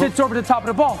that sits over the top of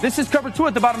the ball. This is cover 2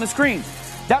 at the bottom of the screen.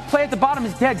 That play at the bottom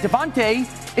is dead. Davante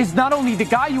is not only the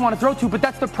guy you want to throw to, but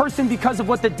that's the person because of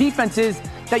what the defense is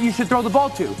that you should throw the ball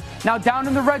to. Now down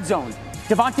in the red zone,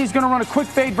 Davante's going to run a quick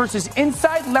fade versus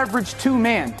inside leverage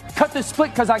 2-man. Cut the split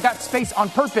because I got space on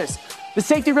purpose. The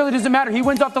safety really doesn't matter. He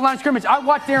wins off the line of scrimmage. I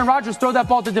watched Aaron Rodgers throw that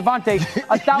ball to Davante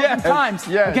 1,000 times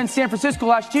against San Francisco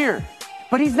last year.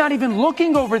 But he's not even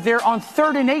looking over there on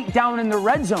 3rd and 8 down in the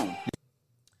red zone.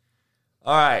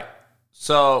 All right.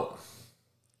 So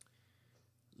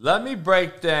let me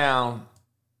break down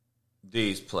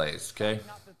these plays, okay?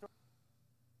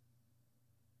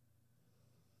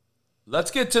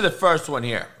 Let's get to the first one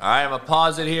here. All right, I'm going to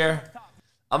pause it here.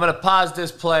 I'm going to pause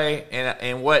this play,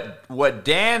 and what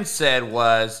Dan said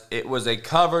was it was a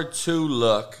cover 2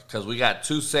 look because we got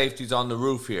 2 safeties on the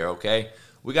roof here, okay?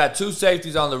 We got 2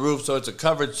 safeties on the roof, so it's a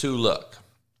cover 2 look.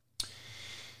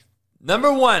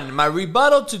 Number one, my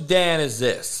rebuttal to Dan is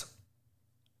this.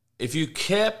 If you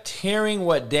kept hearing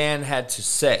what Dan had to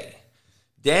say,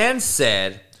 Dan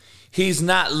said he's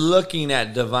not looking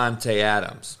at Davante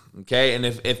Adams. Okay, and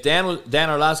if Dan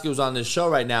Orlovsky was on this show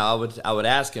right now, I would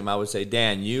ask him. I would say,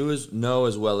 Dan, you know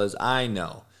as well as I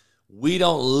know, we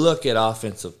don't look at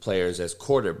offensive players as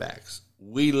quarterbacks.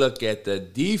 We look at the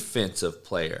defensive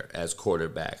player as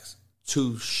quarterbacks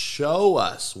to show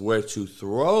us where to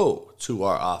throw to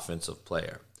our offensive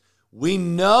player. We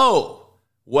know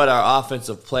what our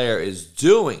offensive player is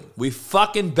doing. We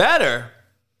better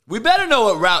know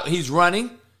what route he's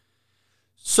running.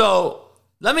 So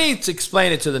let me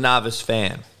explain it to the novice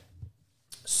fan.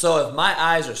 So if my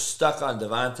eyes are stuck on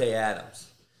Davante Adams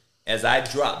as I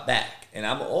drop back, and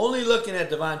I'm only looking at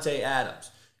Davante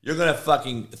Adams, you're going to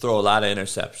fucking throw a lot of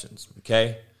interceptions,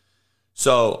 okay?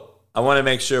 So I want to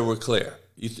make sure we're clear.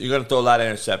 You're going to throw a lot of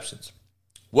interceptions.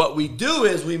 What we do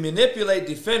is we manipulate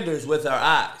defenders with our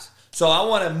eyes. So I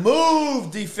want to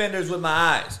move defenders with my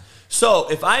eyes. So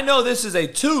if I know this is a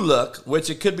 2 look, which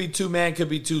it could be 2-man, could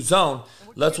be 2 zone,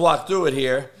 let's walk through it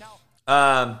here.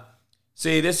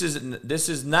 See, this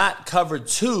is not cover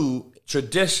 2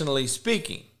 traditionally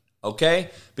speaking, okay?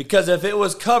 Because if it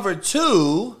was cover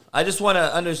 2, I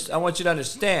want you to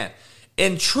understand.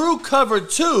 In true cover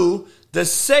 2, the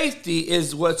safety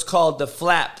is what's called the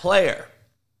flat player.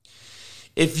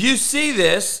 If you see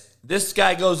this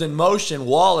guy goes in motion,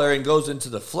 Waller, and goes into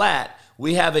the flat,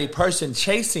 we have a person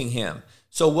chasing him.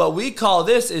 So what we call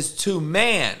this is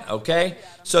 2-man, okay?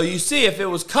 So you see, if it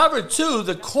was cover 2,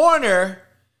 the corner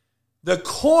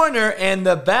and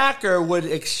the backer would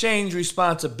exchange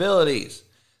responsibilities.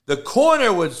 The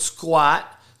corner would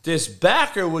squat, this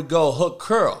backer would go hook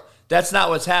curl. That's not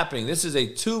what's happening. This is a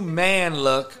 2-man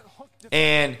look,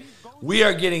 and we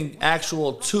are getting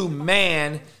actual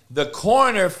 2-man. The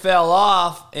corner fell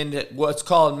off in what's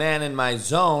called man in my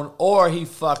zone, or he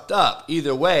fucked up.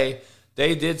 Either way,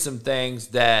 they did some things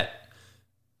that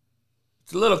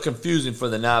it's a little confusing for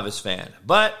the novice fan.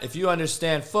 But if you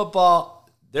understand football,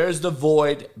 there's the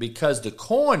void because the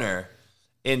corner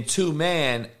in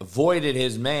 2-man voided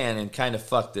his man and kind of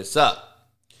fucked this up.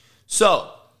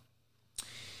 So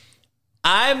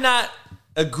I'm not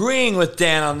agreeing with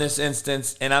Dan on this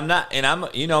instance, and I'm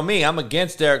you know me, I'm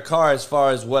against Derek Carr as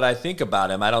far as what I think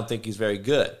about him. I don't think he's very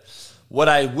good. What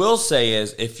I will say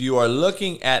is, if you are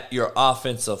looking at your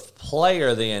offensive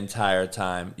player the entire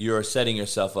time, you're setting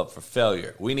yourself up for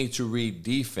failure. We need to read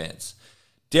defense.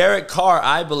 Derek Carr,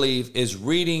 I believe, is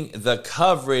reading the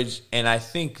coverage, and I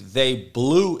think they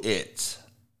blew it.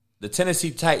 The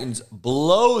Tennessee Titans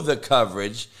blow the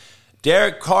coverage.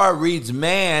 Derek Carr reads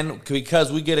man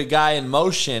because we get a guy in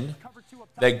motion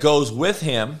that goes with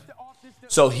him.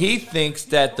 So he thinks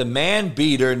that the man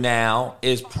beater now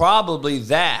is probably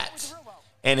that.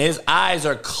 And his eyes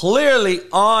are clearly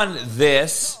on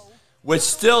this, which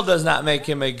still does not make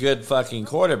him a good fucking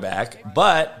quarterback.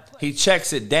 But he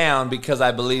checks it down because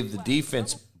I believe the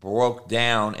defense broke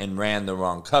down and ran the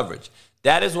wrong coverage.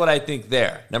 That is what I think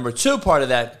there. Number 2 part of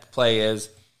that play is,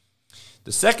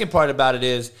 the second part about it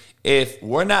is, if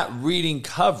we're not reading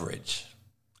coverage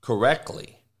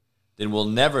correctly, then we'll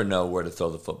never know where to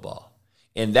throw the football.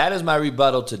 And that is my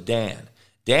rebuttal to Dan.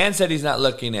 Dan said he's not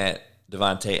looking at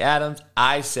Davante Adams.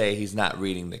 I say he's not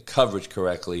reading the coverage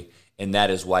correctly, and that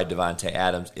is why Davante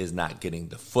Adams is not getting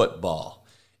the football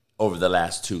over the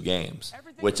last 2 games,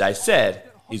 which I said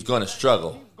he's going to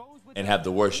struggle and have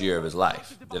the worst year of his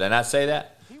life. Did I not say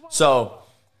that? So,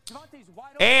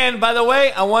 and by the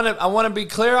way, I want to be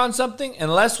clear on something.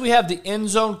 Unless we have the end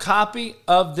zone copy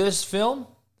of this film,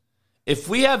 if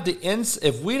we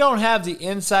don't have the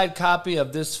inside copy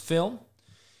of this film,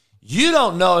 you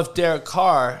don't know if Derek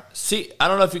Carr, I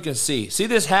don't know if you can see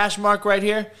this hash mark right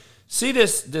here? See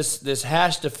this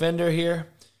hash defender here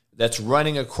that's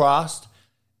running across?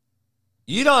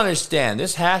 You don't understand.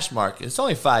 This hash mark, it's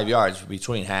only 5 yards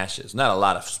between hashes, not a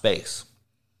lot of space.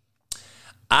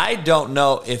 I don't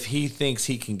know if he thinks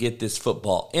he can get this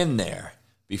football in there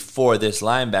before this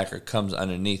linebacker comes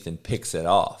underneath and picks it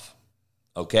off.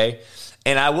 Okay?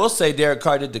 And I will say Derek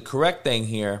Carr did the correct thing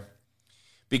here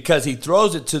because he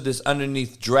throws it to this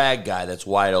underneath drag guy that's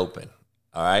wide open.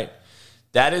 All right?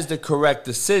 That is the correct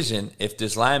decision if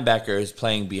this linebacker is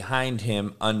playing behind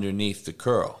him underneath the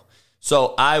curl.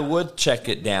 So I would check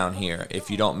it down here if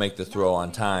you don't make the throw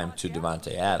on time to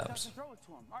Davante Adams.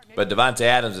 But Davante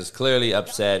Adams is clearly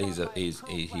upset. He's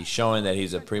showing that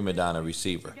he's a prima donna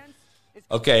receiver.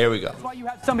 Okay, here we go. That's why you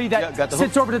have somebody that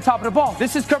sits over the top of the ball.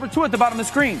 This is cover 2 at the bottom of the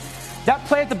screen. That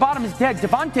play at the bottom is dead.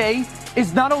 Davante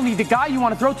is not only the guy you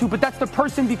want to throw to, but that's the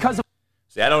person because of...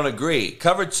 See, I don't agree.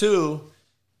 Cover 2,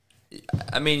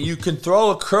 I mean, you can throw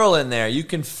a curl in there. You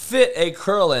can fit a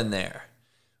curl in there.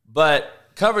 But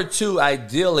cover 2,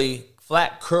 ideally,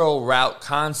 flat curl route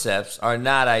concepts are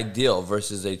not ideal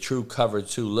versus a true cover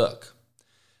 2 look.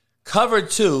 Cover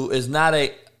 2 is not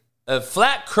a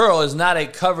flat curl is not a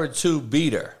cover 2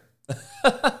 beater.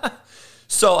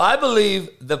 So I believe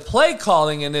the play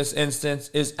calling in this instance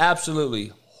is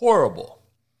absolutely horrible.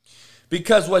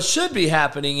 Because what should be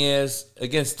happening is,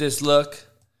 against this look,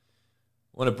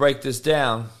 I want to break this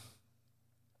down.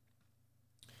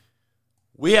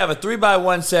 We have a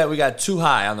 3x1 set. We got 2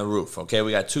 high on the roof, okay?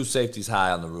 We got 2 safeties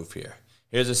high on the roof here.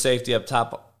 Here's a safety up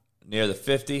top near the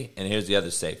 50, and here's the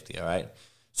other safety, all right?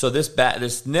 So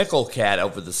this nickel cat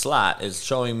over the slot is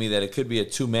showing me that it could be a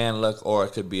 2-man look or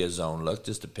it could be a zone look,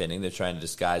 just depending. They're trying to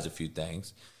disguise a few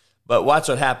things. But watch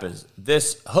what happens.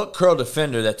 This hook curl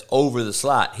defender that's over the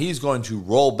slot, he's going to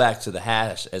roll back to the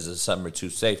hash as a number 2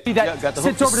 safety. That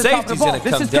sits over the top of the ball. Safety's going to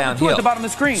come downhill. At the bottom of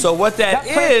the screen. So what that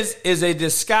is a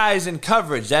disguise in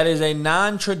coverage. That is a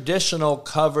non-traditional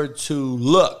cover 2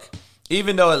 look.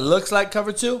 Even though it looks like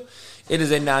cover 2, it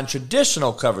is a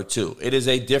non-traditional cover 2. It is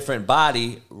a different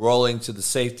body rolling to the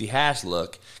safety hash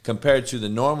look compared to the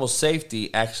normal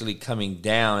safety actually coming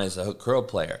down as a hook curl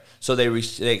player. So they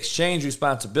exchange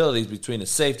responsibilities between the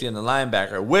safety and the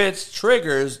linebacker, which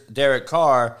triggers Derek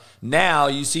Carr. Now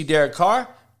you see Derek Carr,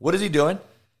 what is he doing?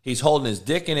 He's holding his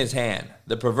dick in his hand,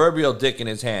 the proverbial dick in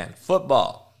his hand.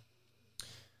 Football.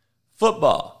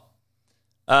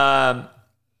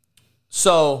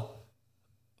 So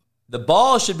the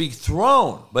ball should be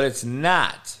thrown, but it's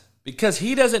not because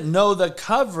he doesn't know the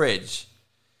coverage.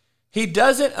 He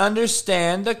doesn't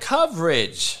understand the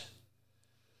coverage.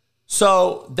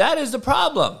 So that is the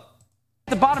problem.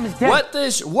 The bottom is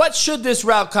dead. What should this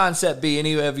route concept be?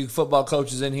 Any of you football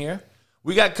coaches in here?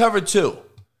 We got cover 2.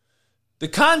 The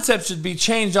concept should be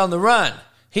changed on the run.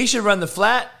 He should run the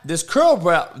flat. This curl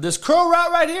route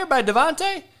right here by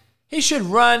Davante, he should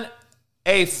run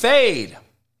a fade.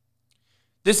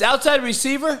 This outside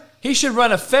receiver, he should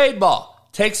run a fade ball.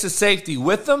 Takes the safety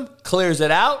with him, clears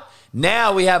it out.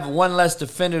 Now we have one less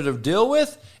defender to deal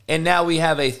with, and now we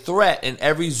have a threat in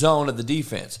every zone of the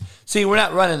defense. See, we're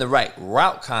not running the right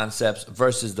route concepts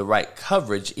versus the right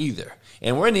coverage either.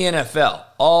 And we're in the NFL.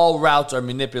 All routes are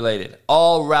manipulated.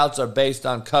 All routes are based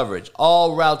on coverage.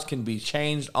 All routes can be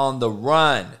changed on the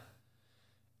run.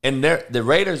 And the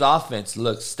Raiders' offense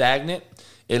looks stagnant.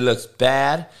 It looks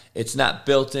bad. It's not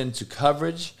built into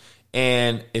coverage.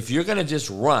 And if you're going to just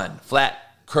run flat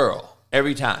curl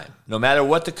every time, no matter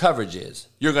what the coverage is,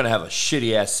 you're going to have a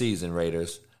shitty-ass season,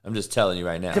 Raiders. I'm just telling you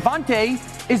right now.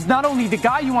 Davante is not only the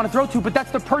guy you want to throw to, but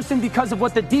that's the person because of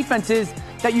what the defense is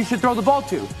that you should throw the ball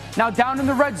to. Now, down in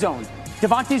the red zone,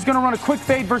 Davante's going to run a quick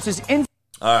fade versus in.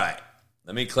 All right.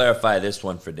 Let me clarify this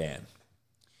one for Dan.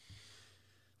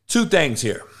 2 things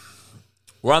here.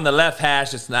 We're on the left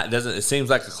hash. It seems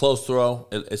like a close throw.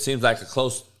 It seems like a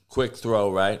close, quick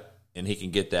throw, right? And he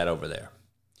can get that over there.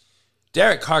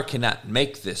 Derek Carr cannot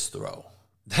make this throw.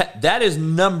 That is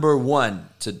number 1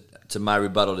 to my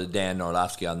rebuttal to Dan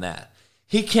Orlovsky on that.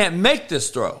 He can't make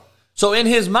this throw. So in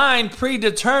his mind,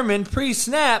 predetermined,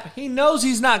 pre-snap, he knows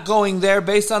he's not going there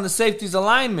based on the safety's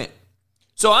alignment.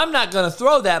 So I'm not going to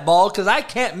throw that ball because I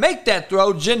can't make that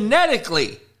throw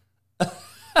genetically.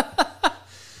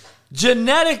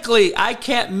 Genetically, I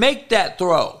can't make that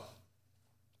throw.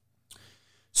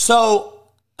 So,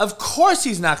 of course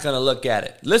he's not going to look at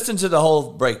it. Listen to the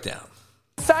whole breakdown.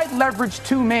 Side leverage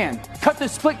 2-man. Cut the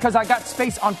split because I got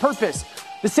space on purpose.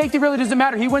 The safety really doesn't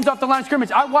matter. He wins off the line of scrimmage.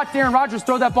 I watched Aaron Rodgers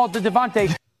throw that ball to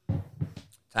Davante.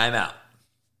 Time out.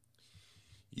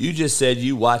 You just said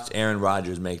you watched Aaron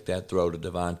Rodgers make that throw to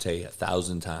Davante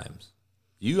 1,000 times.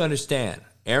 You understand,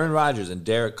 Aaron Rodgers and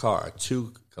Derek Carr are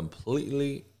 2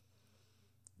 completely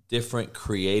different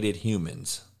created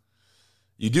humans.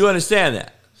 You do understand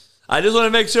that. I just want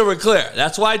to make sure we're clear.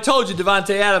 That's why I told you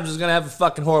Davante Adams is going to have a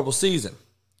fucking horrible season.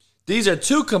 These are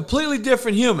 2 completely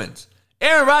different humans.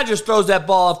 Aaron Rodgers throws that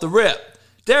ball off the rip.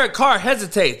 Derek Carr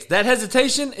hesitates. That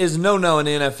hesitation is no-no in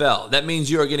the NFL. That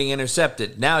means you are getting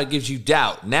intercepted. Now it gives you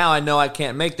doubt. Now I know I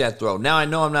can't make that throw. Now I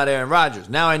know I'm not Aaron Rodgers.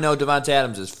 Now I know Davante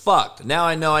Adams is fucked. Now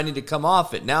I know I need to come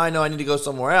off it. Now I know I need to go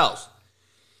somewhere else.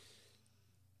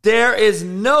 There is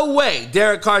no way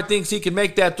Derek Carr thinks he can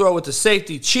make that throw with the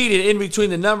safety cheated in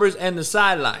between the numbers and the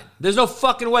sideline. There's no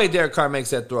fucking way Derek Carr makes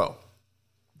that throw.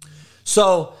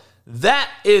 So that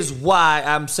is why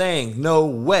I'm saying no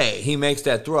way he makes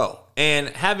that throw. And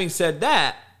having said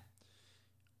that,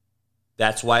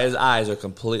 that's why his eyes are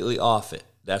completely off it.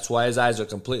 That's why his eyes are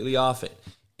completely off it.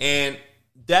 And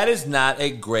that is not a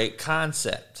great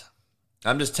concept.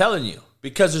 I'm just telling you,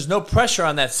 because there's no pressure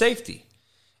on that safety.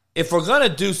 If we're going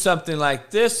to do something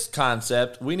like this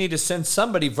concept, we need to send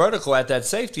somebody vertical at that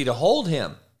safety to hold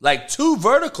him. Like 2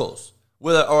 verticals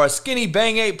or a skinny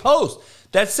bang 8 post.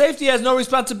 That safety has no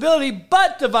responsibility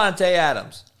but Davante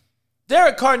Adams.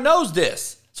 Derek Carr knows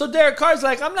this. So Derek Carr's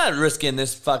like, I'm not risking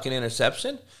this fucking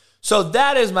interception. So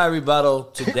that is my rebuttal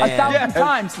to Dan. 1,000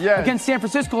 times against San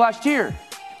Francisco last year.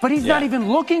 But he's not even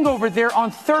looking over there on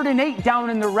 3rd and 8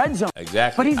 down in the red zone.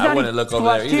 Exactly. But he's not I wouldn't look over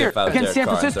there either if I was against San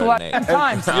Derek Francisco Carr on 3rd and 8.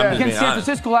 times against San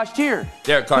Francisco last year.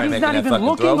 Derek Carr but he's not even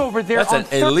looking over there That's on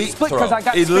an elite split throw. I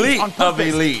got Elite on of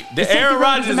elite. The Aaron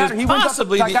Rodgers is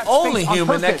possibly the only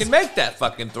human that can make that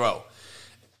fucking throw.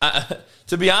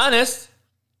 To be honest,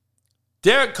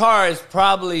 Derek Carr is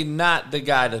probably not the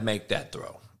guy to make that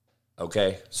throw.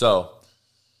 Okay? So,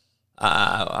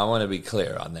 I want to be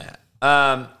clear on that.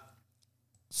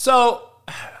 So,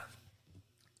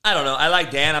 I don't know. I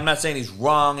like Dan. I'm not saying he's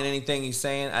wrong in anything he's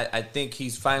saying. I think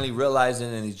he's finally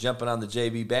realizing and he's jumping on the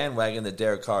JB bandwagon that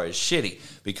Derek Carr is shitty.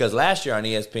 Because last year on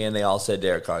ESPN, they all said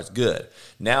Derek Carr is good.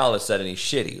 Now all of a sudden he's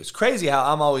shitty. It's crazy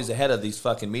how I'm always ahead of these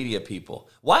fucking media people.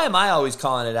 Why am I always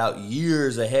calling it out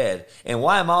years ahead? And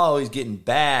why am I always getting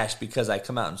bashed because I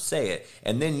come out and say it?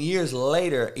 And then years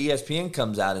later, ESPN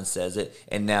comes out and says it,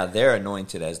 and now they're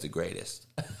anointed as the greatest.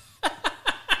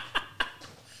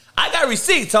 I got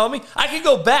receipts, homie. I can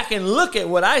go back and look at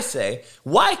what I say.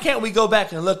 Why can't we go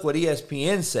back and look what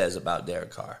ESPN says about Derek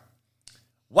Carr?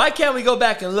 Why can't we go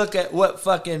back and look at what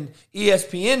fucking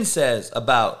ESPN says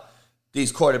about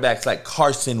these quarterbacks like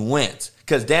Carson Wentz?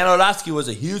 Because Dan Orlovsky was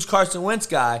a huge Carson Wentz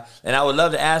guy, and I would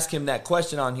love to ask him that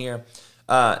question on here.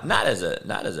 Not as an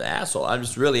asshole. I'm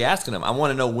just really asking him. I want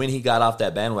to know when he got off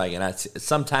that bandwagon.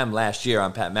 Sometime last year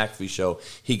on Pat McAfee's show,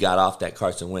 he got off that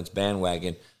Carson Wentz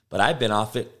bandwagon, but I've been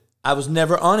off it. I was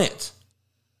never on it.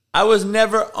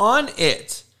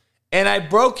 And I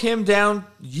broke him down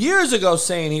years ago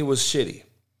saying he was shitty.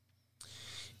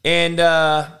 And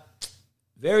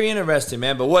very interesting,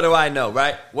 man. But what do I know,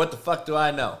 right? What the fuck do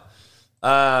I know?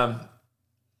 I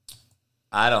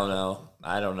don't know.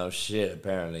 I don't know shit,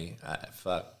 apparently.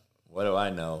 What do I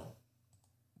know?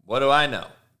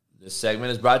 This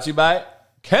segment is brought to you by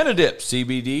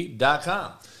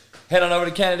CanadipCBD.com. Head on over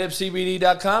to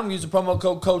CanadipCBD.com. Use the promo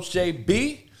code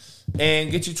CoachJB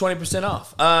and get you 20%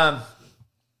 off. I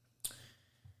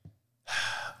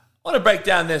want to break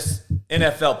down this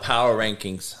NFL power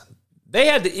rankings. They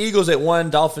had the Eagles at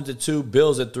 1, Dolphins at 2,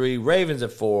 Bills at 3, Ravens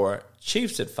at 4,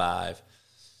 Chiefs at 5.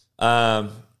 Hey,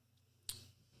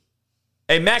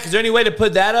 Mac, is there any way to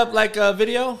put that up like a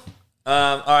video? All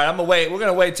right, I'm going to wait. We're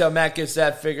going to wait till Mac gets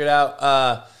that figured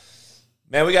out.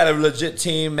 Man, we got a legit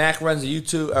team. Mac runs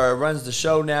the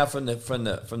show now from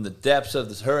the depths of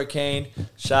this hurricane.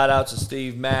 Shout out to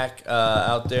Steve Mack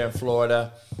out there in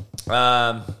Florida.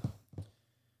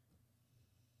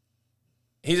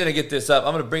 He's gonna get this up.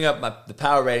 I'm gonna bring up the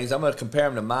power ratings. I'm gonna compare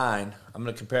them to mine.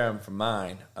 From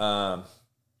mine.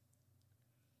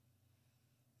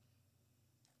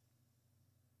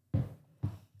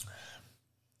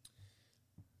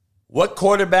 What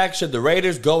quarterback should the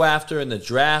Raiders go after in the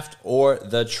draft or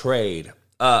the trade,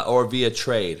 or via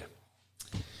trade?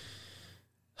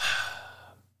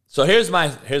 So here's my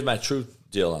truth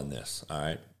deal on this. All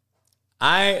right,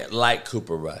 I like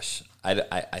Cooper Rush.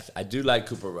 I do like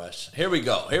Cooper Rush. Here we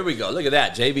go. Look at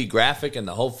that JB graphic and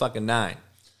the whole fucking 9.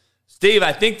 Steve,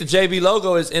 I think the JB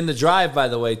logo is in the drive, by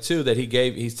the way, too, that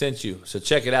he sent you. So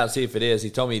check it out, see if it is. He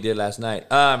told me he did last night.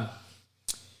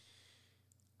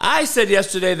 I said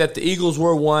yesterday that the Eagles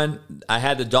were 1. I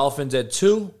had the Dolphins at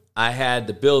 2. I had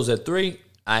the Bills at 3.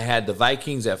 I had the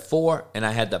Vikings at 4. And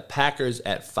I had the Packers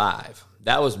at 5.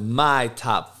 That was my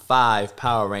top 5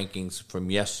 power rankings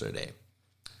from yesterday.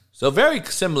 So very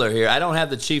similar here. I don't have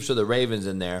the Chiefs or the Ravens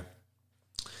in there.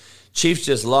 Chiefs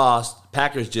just lost.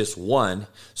 Packers just won.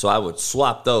 So I would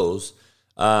swap those.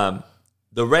 The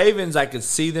Ravens, I could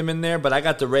see them in there. But I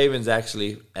got the Ravens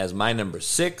actually as my number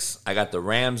 6. I got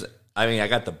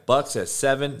the Bucks at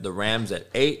 7, the Rams at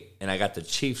 8, and I got the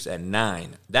Chiefs at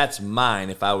 9. That's mine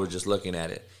if I were just looking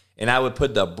at it. And I would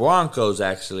put the Broncos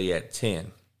actually at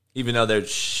 10. Even though they're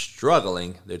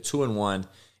struggling, they're 2-1,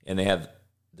 and they have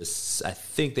I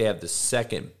think they have the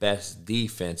second best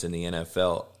defense in the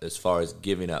NFL as far as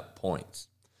giving up points.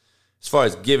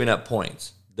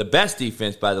 The best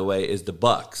defense, by the way, is the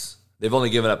Bucs. They've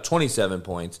only given up 27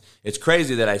 points. It's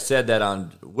crazy that I said that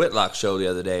on Whitlock's show the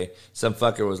other day. Some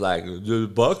fucker was like, the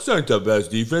Bucs aren't the best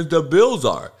defense, the Bills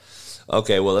are.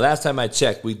 Okay, well, the last time I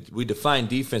checked, we defined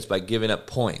defense by giving up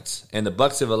points. And the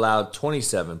Bucs have allowed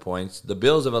 27 points. The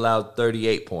Bills have allowed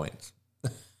 38 points.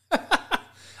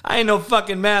 I ain't no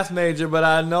fucking math major, but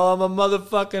I know I'm a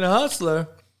motherfucking hustler.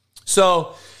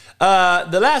 So,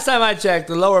 the last time I checked,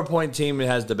 the lower point team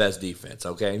has the best defense,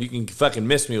 okay? You can fucking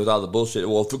miss me with all the bullshit.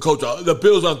 Well, coach, the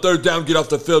Bills on third down get off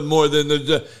the field more than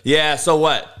the... Yeah, so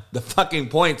what? The fucking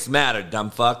points matter,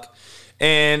 dumb fuck.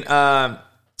 And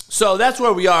so that's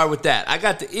where we are with that. I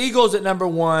got the Eagles at number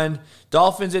 1,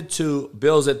 Dolphins at 2,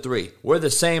 Bills at 3. We're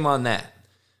the same on that.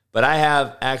 But I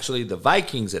have actually the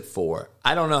Vikings at 4.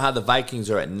 I don't know how the Vikings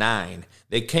are at 9.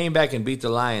 They came back and beat the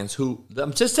Lions, who,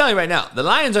 I'm just telling you right now, the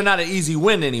Lions are not an easy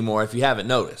win anymore if you haven't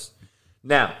noticed.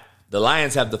 Now, the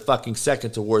Lions have the fucking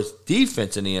second to worst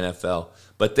defense in the NFL,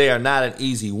 but they are not an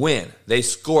easy win. They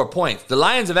score points. The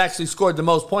Lions have actually scored the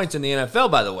most points in the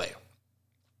NFL, by the way.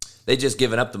 They just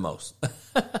given up the most.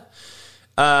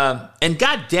 And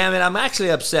God damn it, I'm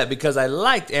actually upset because I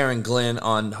liked Aaron Glenn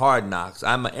on Hard Knocks.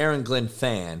 I'm an Aaron Glenn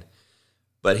fan,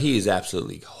 but he is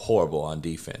absolutely horrible on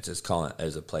defense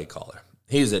as a play caller.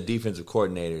 He's a defensive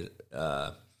coordinator.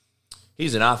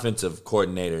 He's an offensive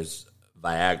coordinator's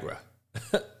Viagra.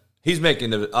 He's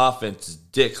making the offense's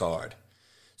dick hard.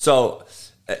 So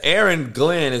Aaron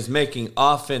Glenn is making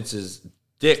offenses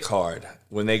dick hard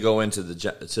when they go into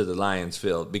the Lions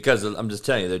field, because I'm just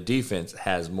telling you, their defense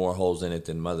has more holes in it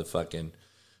than motherfucking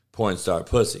porn star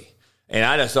pussy. And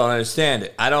I just don't understand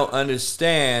it. I don't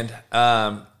understand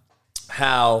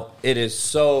how it is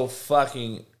so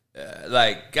fucking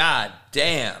god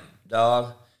damn,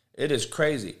 dog. It is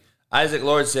crazy. Isaac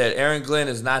Lord said, Aaron Glenn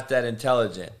is not that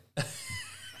intelligent.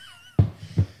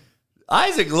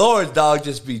 Isaac Lord, dog,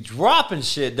 just be dropping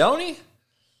shit, don't he?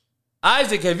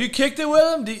 Isaac, have you kicked it with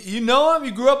him? Do you know him?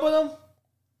 You grew up with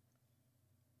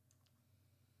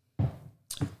him?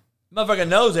 Motherfucker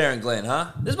knows Aaron Glenn,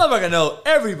 huh? This motherfucker knows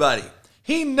everybody.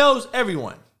 He knows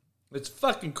everyone. It's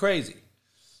fucking crazy.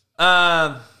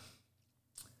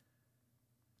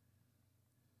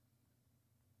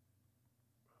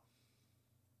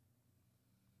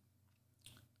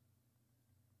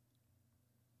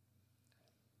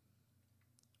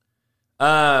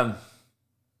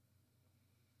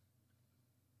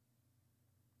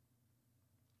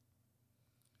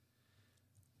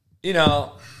 You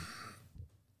know,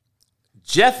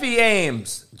 Jeffy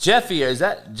Ames. Jeffy, is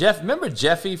that Jeff? Remember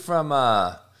Jeffy from,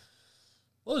 what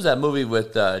was that movie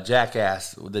with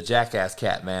Jackass, with the Jackass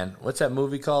cat, man? What's that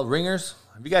movie called? Ringers?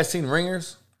 Have you guys seen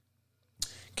Ringers?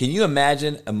 Can you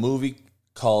imagine a movie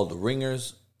called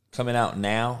Ringers coming out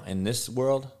now in this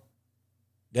world?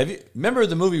 Remember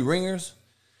the movie Ringers?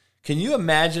 Can you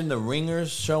imagine the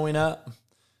Ringers showing up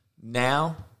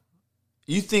now?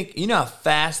 You know how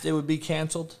fast it would be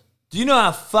canceled? Do you know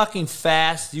how fucking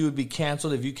fast you would be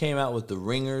canceled if you came out with the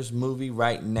Ringers movie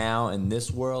right now in this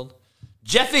world?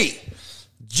 Jeffy,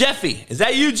 is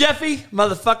that you, Jeffy?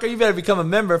 Motherfucker, you better become a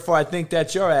member before I think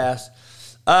that's your ass.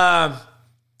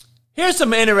 Here's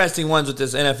some interesting ones with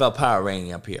this NFL power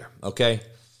ranking up here, okay?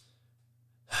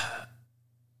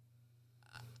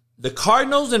 The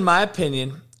Cardinals, in my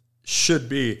opinion, should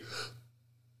be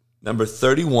number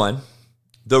 31.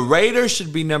 The Raiders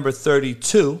should be number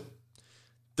 32.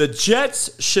 The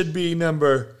Jets should be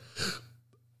number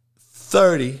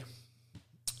 30.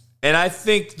 And I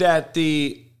think that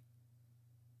the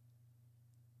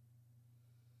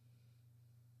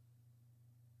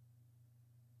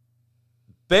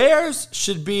Bears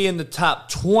should be in the top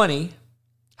 20.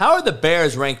 How are the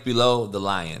Bears ranked below the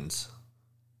Lions?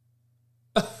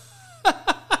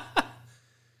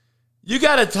 You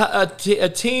got a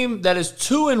team that is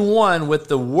 2-1 with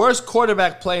the worst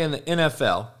quarterback play in the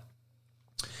NFL.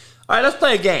 All right, let's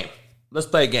play a game.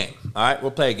 All right,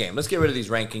 we'll play a game. Let's get rid of these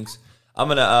rankings. I'm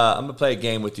gonna play a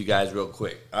game with you guys real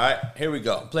quick. All right, here we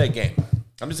go. Play a game.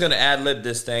 I'm just gonna ad-lib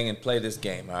this thing and play this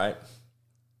game. All right.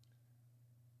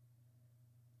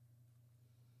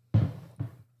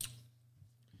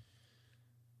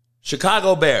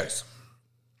 Chicago Bears.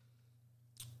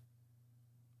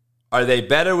 Are they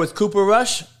better with Cooper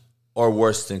Rush or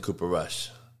worse than Cooper Rush?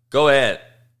 Go ahead.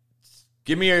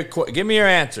 Give me your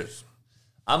answers.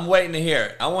 I'm waiting to hear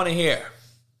it. I want to hear.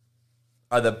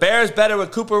 Are the Bears better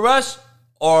with Cooper Rush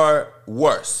or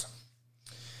worse?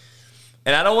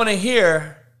 And I don't want to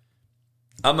hear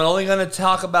I'm only going to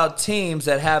talk about teams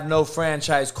that have no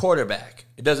franchise quarterback.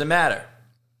 It doesn't matter.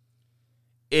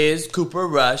 Is Cooper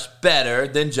Rush better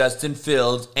than Justin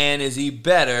Fields, and is he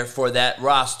better for that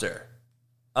roster?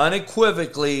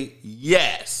 Unequivocally,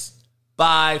 yes.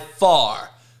 By far.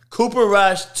 Cooper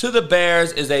Rush to the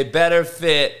Bears is a better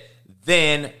fit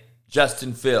than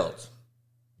Justin Fields.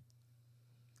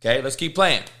 Okay, let's keep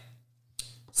playing.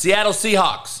 Seattle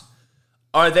Seahawks.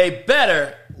 Are they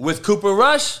better with Cooper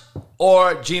Rush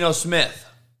or Geno Smith?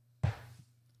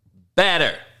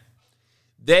 Better.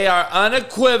 They are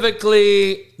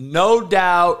unequivocally, no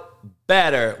doubt,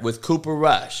 better with Cooper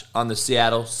Rush on the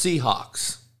Seattle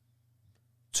Seahawks.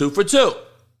 2 for 2.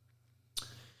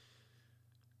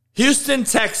 Houston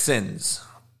Texans.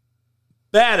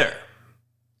 Better.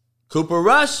 Cooper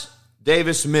Rush,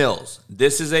 Davis Mills.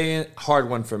 This is a hard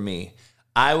one for me.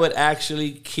 I would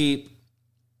actually keep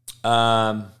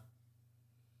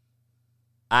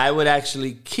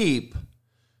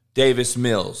Davis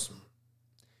Mills.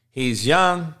 He's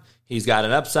young. He's got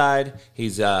an upside.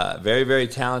 He's very, very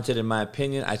talented in my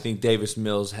opinion. I think Davis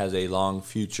Mills has a long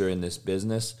future in this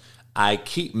business. I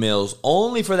keep Mills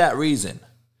only for that reason.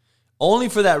 Only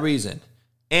for that reason.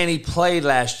 And he played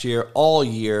last year, all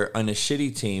year, on a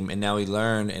shitty team, and now he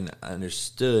learned and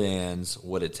understands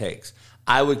what it takes.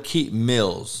 I would keep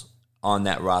Mills on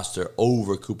that roster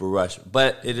over Cooper Rush,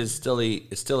 but it is still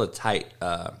a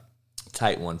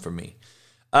tight one for me.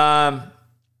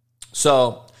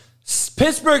 So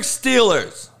Pittsburgh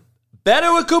Steelers,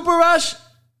 better with Cooper Rush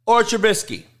or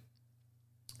Trubisky?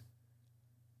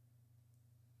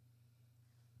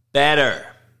 Better.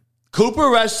 Cooper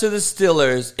Rush to the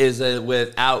Steelers is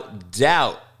without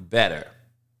doubt better.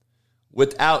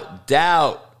 Without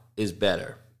doubt is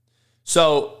better.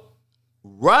 So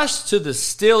Rush to the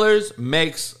Steelers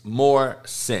makes more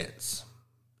sense.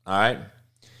 All right.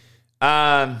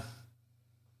 I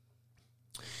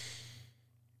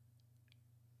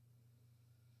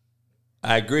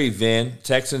agree, Vin.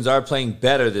 Texans are playing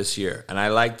better this year, and I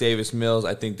like Davis Mills.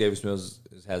 I think Davis Mills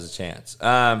has a chance.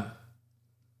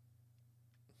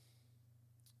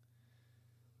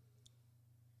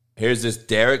 Here's this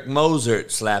Derek Mozart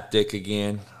slapdick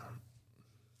again.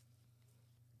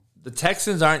 The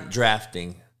Texans aren't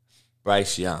drafting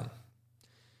Bryce Young.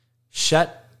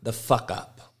 Shut the fuck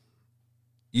up.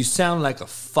 You sound like a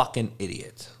fucking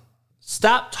idiot.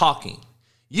 Stop talking.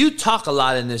 You talk a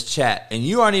lot in this chat, and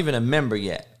you aren't even a member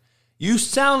yet. You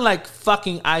sound like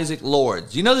fucking Isaac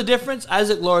Lords. You know the difference?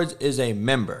 Isaac Lords is a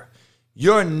member.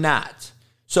 You're not.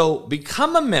 So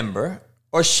become a member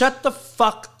or shut the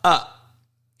fuck up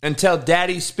until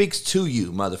daddy speaks to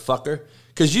you, motherfucker.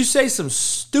 Because you say some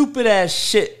stupid ass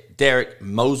shit, Derek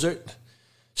Mozart.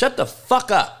 Shut the fuck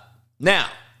up. Now,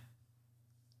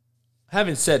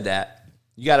 having said that,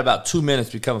 you got about 2 minutes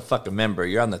to become a fucking member.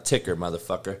 You're on the ticker,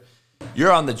 motherfucker.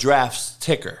 You're on the drafts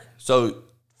ticker. So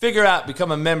figure out,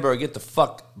 become a member or get the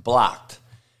fuck blocked.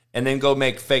 And then go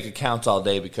make fake accounts all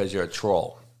day because you're a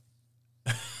troll.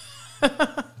 All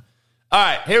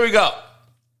right, here we go.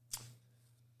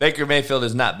 Baker Mayfield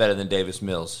is not better than Davis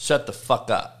Mills. Shut the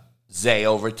fuck up, Zay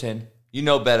Overton. You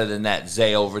know better than that,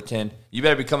 Zay Overton. You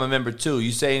better become a member too.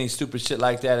 You say any stupid shit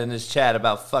like that in this chat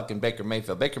about fucking Baker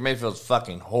Mayfield. Baker Mayfield's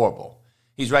fucking horrible.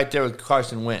 He's right there with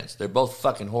Carson Wentz. They're both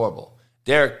fucking horrible.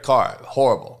 Derek Carr,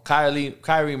 horrible.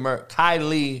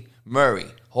 Kylie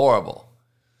Murray, horrible.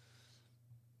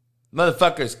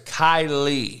 Motherfuckers,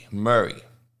 Kylie Murray.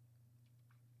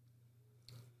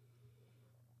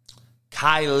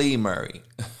 Kylie Murray.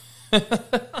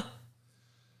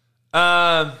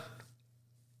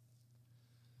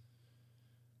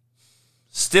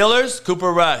 Steelers,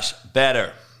 Cooper Rush,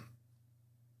 better.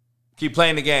 Keep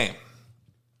playing the game.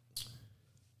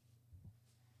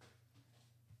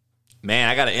 Man,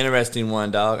 I got an interesting one,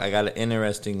 dog. I got an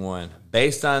interesting one.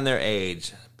 Based on their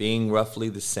age being roughly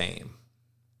the same.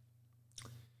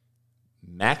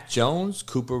 Mac Jones,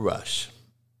 Cooper Rush.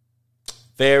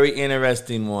 Very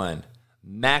interesting one.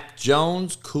 Mac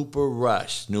Jones, Cooper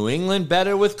Rush. New England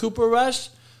better with Cooper Rush?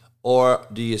 Or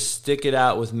do you stick it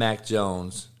out with Mac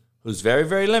Jones, who's very,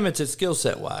 very limited skill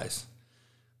set wise?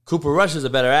 Cooper Rush is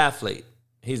a better athlete.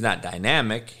 He's not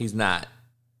dynamic. He's not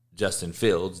Justin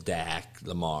Fields, Dak,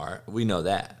 Lamar. We know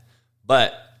that.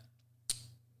 But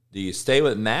do you stay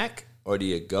with Mac or do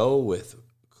you go with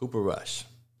Cooper Rush?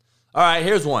 All right,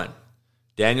 here's one.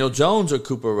 Daniel Jones or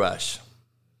Cooper Rush?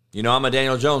 You know I'm a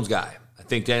Daniel Jones guy. I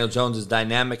think Daniel Jones is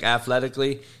dynamic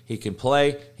athletically. He can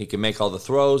play. He can make all the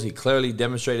throws. He clearly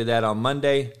demonstrated that on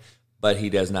Monday, but he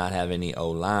does not have any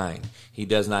O-line. He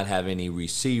does not have any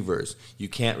receivers. You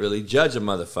can't really judge a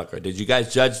motherfucker. Did you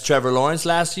guys judge Trevor Lawrence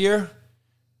last year?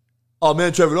 Oh,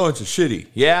 man, Trevor Lawrence is shitty.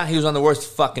 Yeah, he was on the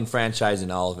worst fucking franchise in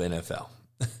all of NFL.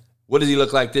 What does he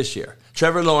look like this year?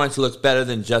 Trevor Lawrence looks better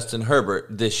than Justin Herbert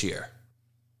this year.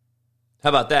 How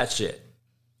about that shit?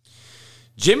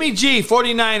 Jimmy G,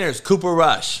 49ers, Cooper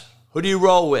Rush. Who do you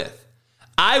roll with?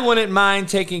 I wouldn't mind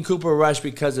taking Cooper Rush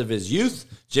because of his youth.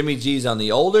 Jimmy G's on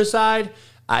the older side.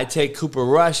 I take Cooper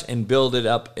Rush and build it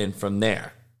up and from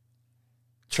there.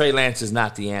 Trey Lance is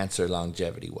not the answer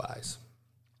longevity-wise.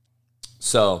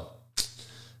 So,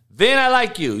 Vin, I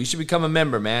like you. You should become a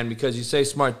member, man, because you say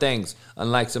smart things,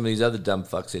 unlike some of these other dumb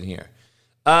fucks in here.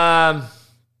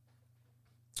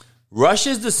 Rush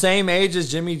is the same age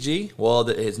as Jimmy G. Well,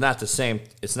 it's not the same.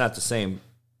 It's not the same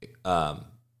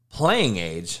playing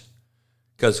age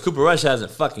because Cooper Rush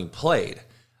hasn't fucking played.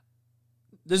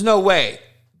 There's no way.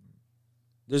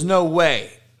 There's no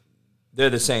way they're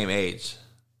the same age.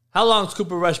 How long has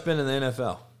Cooper Rush been in the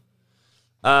NFL?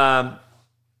 I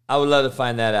would love to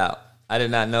find that out. I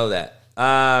did not know that.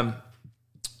 I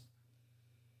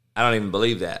don't even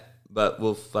believe that, but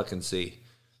we'll fucking see.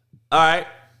 All right,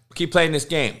 keep playing this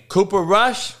game. Cooper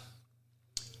Rush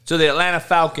to the Atlanta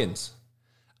Falcons.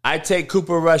 I take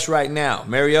Cooper Rush right now.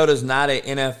 Mariota's not an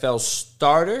NFL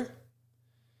starter.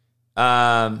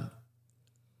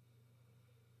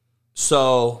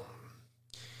 So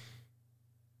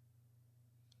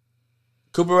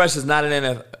Cooper Rush is not an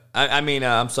NFL.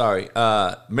 I'm sorry.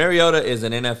 Mariota is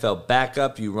an NFL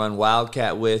backup. You run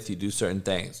Wildcat with. You do certain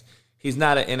things. He's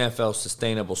not an NFL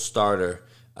sustainable starter.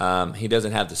 He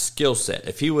doesn't have the skill set.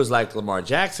 If he was like Lamar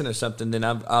Jackson or something, then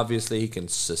obviously he can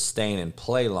sustain and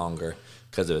play longer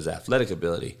because of his athletic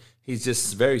ability. He's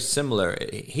just very similar.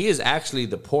 He is actually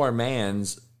the poor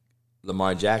man's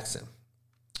Lamar Jackson.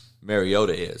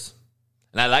 Mariota is.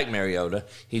 And I like Mariota.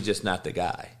 He's just not the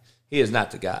guy. He is not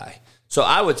the guy. So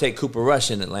I would take Cooper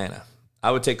Rush in Atlanta.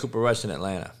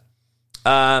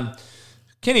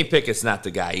 Kenny Pickett's not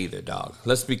the guy either, dog.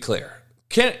 Let's be clear.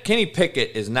 Kenny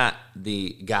Pickett is not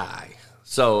the guy.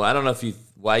 So I don't know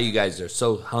why you guys are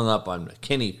so hung up on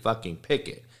Kenny fucking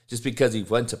Pickett. Just because he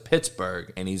went to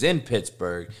Pittsburgh and he's in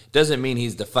Pittsburgh doesn't mean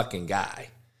he's the fucking guy.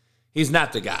 He's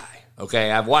not the guy, okay?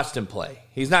 I've watched him play.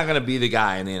 He's not going to be the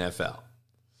guy in the NFL.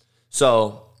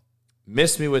 So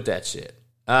miss me with that shit.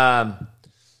 Man,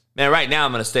 right now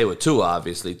I'm going to stay with Tua,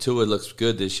 obviously. Tua looks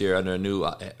good this year under a new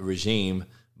regime,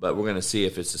 but we're going to see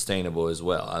if it's sustainable as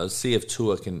well. Let's see if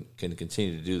Tua can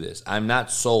continue to do this. I'm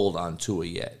not sold on Tua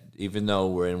yet. Even though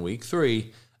we're in week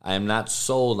 3, I am not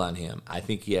sold on him. I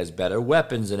think he has better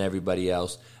weapons than everybody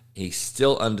else. He's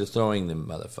still underthrowing them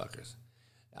motherfuckers.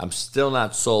 I'm still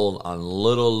not sold on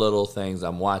little things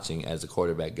I'm watching as a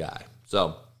quarterback guy.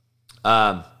 So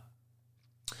I'm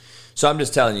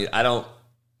just telling you, I'm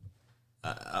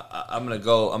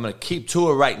gonna keep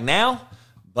Tua right now.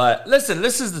 But listen,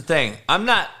 this is the thing. I'm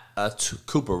not a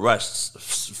Cooper Rush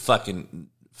fucking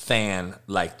fan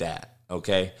like that.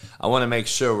 Okay, I want to make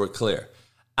sure we're clear.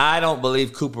 I don't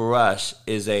believe Cooper Rush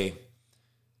is a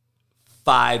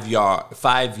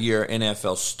 5-year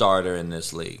NFL starter in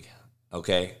this league.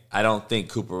 Okay, I don't think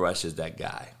Cooper Rush is that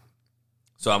guy.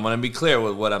 So I'm going to be clear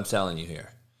with what I'm telling you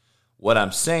here. What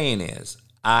I'm saying is,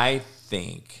 I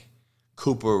think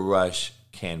Cooper Rush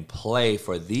can play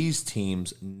for these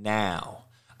teams now.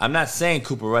 I'm not saying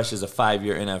Cooper Rush is a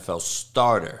 5-year NFL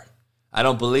starter. I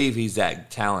don't believe he's that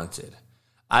talented.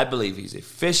 I believe he's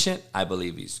efficient. I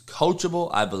believe he's coachable.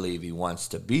 I believe he wants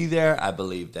to be there. I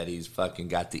believe that he's fucking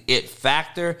got the it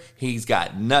factor. He's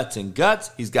got nuts and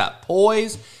guts. He's got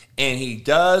poise. And he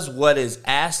does what is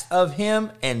asked of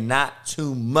him and not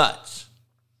too much.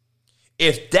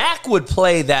 If Dak would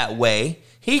play that way,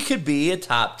 he could be a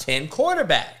top 10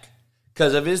 quarterback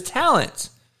because of his talent.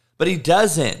 But he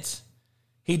doesn't.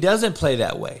 He doesn't play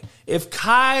that way. If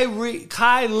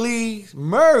Kylie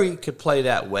Murray could play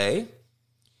that way,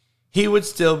 he would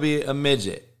still be a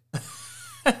midget.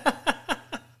 I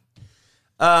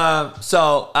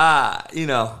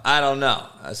don't know.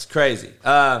 That's crazy.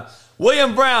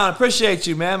 William Brown, appreciate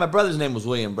you, man. My brother's name was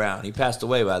William Brown. He passed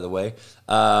away, by the way,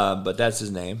 but that's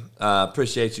his name.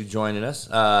 Appreciate you joining us.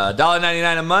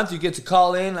 $1.99 a month. You get to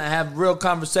call in. I have real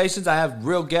conversations. I have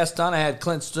real guests on. I had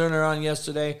Clint Sterner on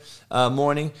yesterday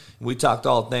morning. We talked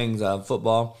all things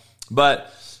football.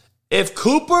 But if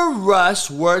Cooper Rush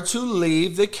were to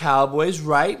leave the Cowboys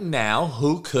right now,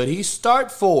 who could he start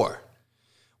for?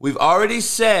 We've already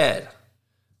said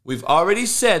the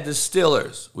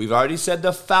Steelers. We've already said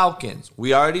the Falcons.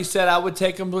 We already said I would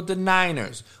take him with the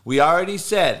Niners. We already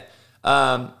said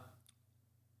a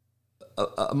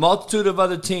multitude of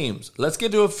other teams. Let's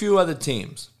get to a few other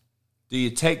teams. Do you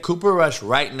take Cooper Rush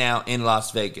right now in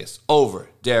Las Vegas over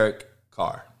Derek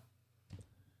Carr?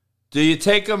 Do you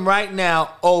take him right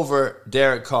now over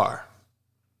Derek Carr?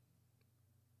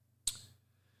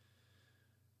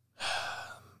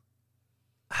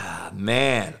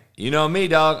 Man, you know me,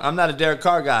 dog. I'm not a Derek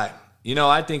Carr guy. You know,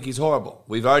 I think he's horrible.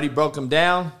 We've already broke him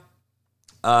down.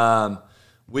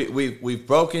 We've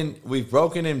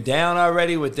broken him down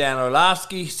already with Dan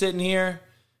Orlovsky sitting here.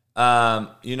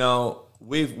 You know,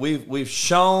 we've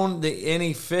shown the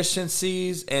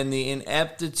inefficiencies and the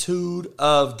ineptitude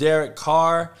of Derek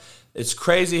Carr. It's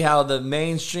crazy how the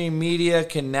mainstream media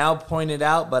can now point it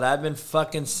out, but I've been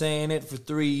fucking saying it for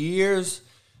 3 years.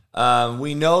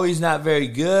 We know he's not very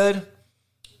good.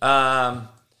 But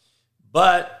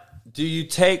do you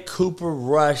take Cooper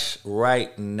Rush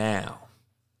right now?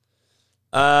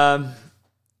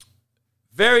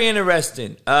 Very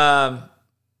interesting. Yeah,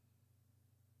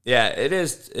 it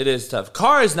is tough.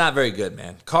 Carr is not very good,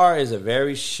 man. Carr is a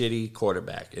very shitty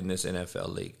quarterback in this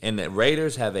NFL league. And the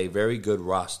Raiders have a very good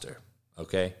roster.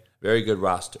 Okay? Very good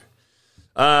roster.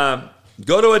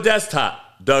 Go to a desktop,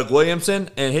 Doug Williamson,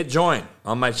 and hit join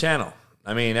on my channel.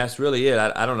 I mean, that's really it.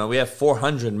 I don't know. We have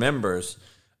 400 members.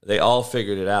 They all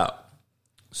figured it out.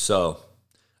 So,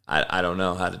 I don't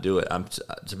know how to do it.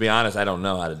 To be honest, I don't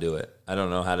know how to do it. I don't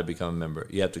know how to become a member.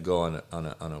 You have to go on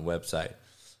a website.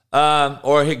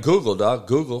 Or hit Google, dog.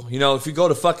 Google. You know, if you go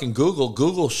to fucking Google,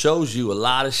 Google shows you a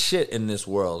lot of shit in this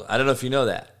world. I don't know if you know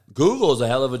that. Google is a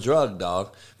hell of a drug,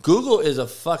 dog. Google is a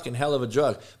fucking hell of a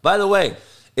drug. By the way,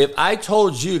 if I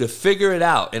told you to figure it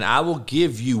out and I will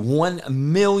give you $1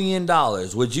 million,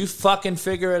 would you fucking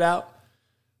figure it out?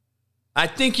 I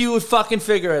think you would fucking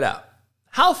figure it out.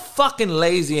 How fucking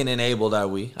lazy and enabled are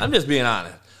we? I'm just being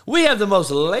honest. We have the most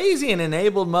lazy and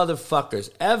enabled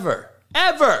motherfuckers ever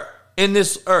in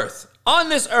this earth, on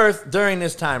this earth during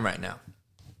this time right now.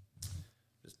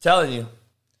 Just telling you.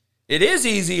 It is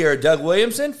easier, Doug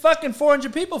Williamson. Fucking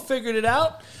 400 people figured it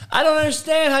out. I don't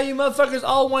understand how you motherfuckers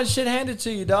all want shit handed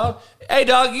to you, dog. Hey,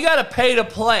 dog, you got to pay to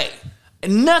play.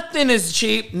 Nothing is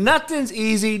cheap. Nothing's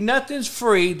easy. Nothing's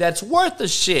free that's worth a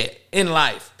shit in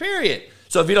life, period.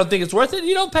 So if you don't think it's worth it,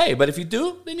 you don't pay. But if you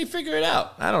do, then you figure it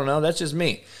out. I don't know. That's just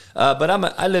me. But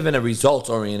I live in a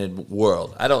results-oriented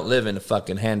world. I don't live in a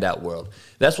fucking handout world.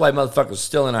 That's why motherfuckers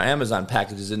still in our Amazon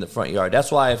packages in the front yard.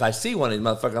 That's why if I see one of these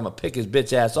motherfuckers, I'm going to pick his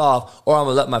bitch ass off or I'm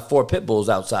going to let my 4 pit bulls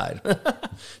outside.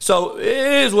 So it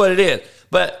is what it is.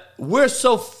 But we're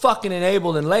so fucking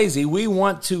enabled and lazy, we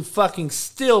want to fucking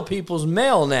steal people's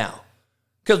mail now.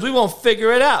 Because we won't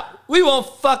figure it out. We won't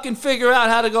fucking figure out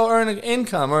how to go earn an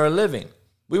income or a living.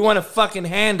 We want a fucking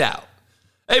handout.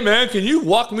 Hey, man, can you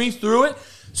walk me through it?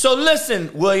 So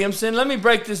listen, Williamson, let me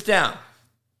break this down.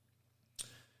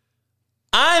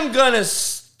 I'm going to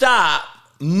stop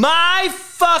my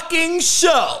fucking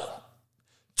show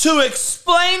to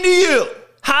explain to you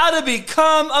how to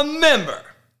become a member.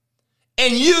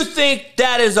 And you think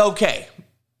that is okay.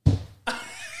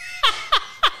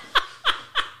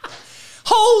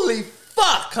 Holy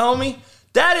fuck, homie.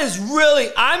 That is really,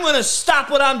 I'm going to stop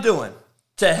what I'm doing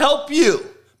to help you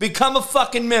become a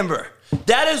fucking member.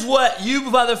 That is what you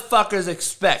motherfuckers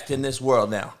expect in this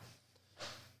world now.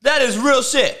 That is real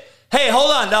shit. Hey, hold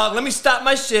on, dog. Let me stop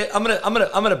my shit. I'm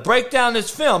gonna break down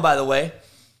this film, by the way.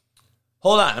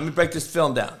 Hold on. Let me break this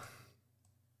film down.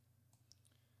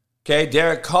 Okay,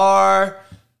 Derek Carr.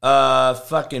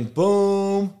 Fucking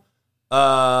boom.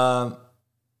 Oh,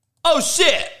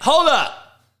 shit. Hold up.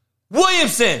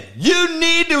 Williamson, you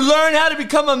need to learn how to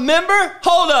become a member?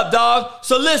 Hold up, dog.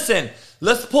 So listen,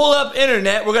 let's pull up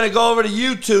internet. We're going to go over to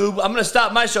YouTube. I'm going to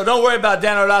stop my show. Don't worry about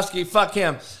Dan Orlovsky. Fuck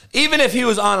him. Even if he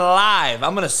was on live,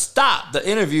 I'm going to stop the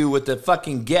interview with the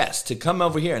fucking guest to come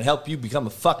over here and help you become a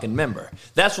fucking member.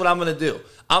 That's what I'm going to do.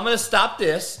 I'm going to stop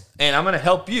this, and I'm going to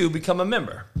help you become a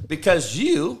member because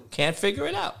you can't figure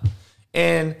it out.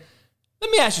 And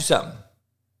let me ask you something.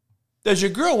 Does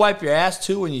your girl wipe your ass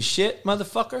too when you shit,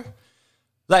 motherfucker?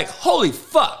 Like, holy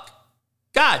fuck.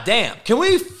 God damn. Can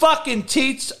we fucking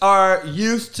teach our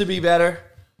youth to be better?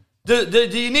 Do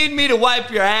you need me to wipe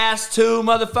your ass too,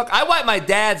 motherfucker? I wiped my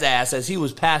dad's ass as he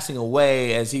was passing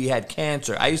away as he had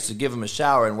cancer. I used to give him a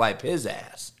shower and wipe his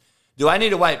ass. Do I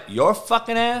need to wipe your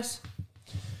fucking ass?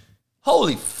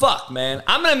 Holy fuck, man.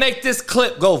 I'm going to make this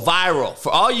clip go viral for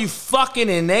all you fucking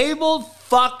enabled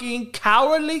fucking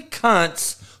cowardly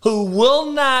cunts who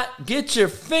will not get your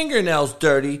fingernails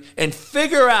dirty and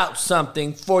figure out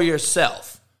something for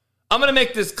yourself. I'm going to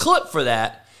make this clip for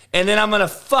that, and then I'm going to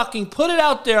fucking put it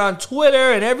out there on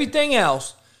Twitter and everything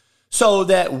else so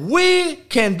that we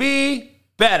can be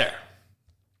better.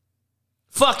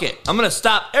 Fuck it. I'm going to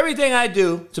stop everything I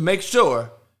do to make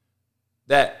sure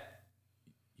that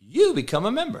you become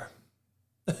a member.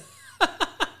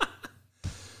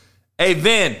 Hey,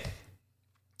 Vin,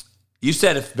 you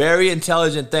said very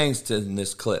intelligent things in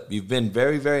this clip. You've been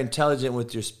very, very intelligent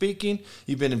with your speaking.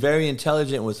 You've been very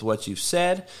intelligent with what you've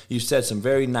said. You've said some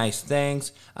very nice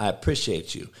things. I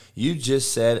appreciate you. You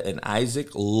just said an Isaac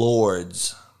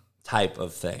Lords type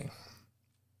of thing.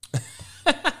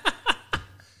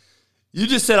 You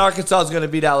just said Arkansas is going to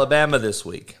beat Alabama this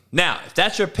week. Now, if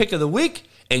that's your pick of the week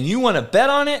and you want to bet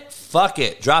on it, fuck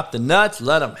it. Drop the nuts.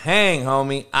 Let them hang,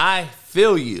 homie. I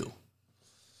feel you.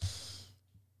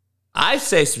 I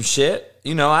say some shit.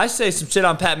 I say some shit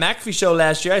on Pat McAfee show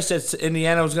last year. I said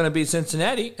Indiana was going to beat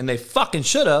Cincinnati, and they fucking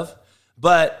should have.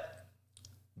 But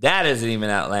that isn't even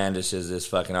outlandish as this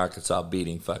fucking Arkansas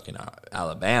beating fucking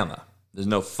Alabama. There's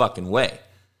no fucking way.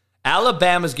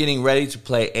 Alabama's getting ready to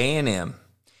play A&M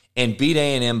and beat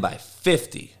A&M by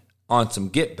 50 on some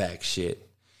get-back shit.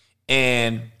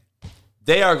 And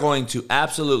they are going to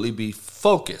absolutely be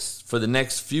focused for the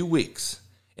next few weeks.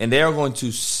 And they are going to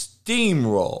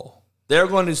steamroll. They're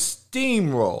going to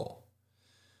steamroll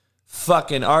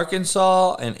fucking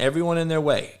Arkansas and everyone in their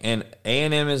way. And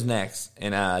A&M is next.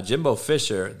 And Jimbo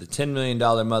Fisher, the $10 million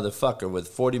motherfucker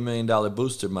with $40 million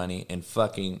booster money and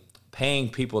fucking paying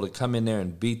people to come in there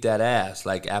and beat that ass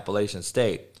like Appalachian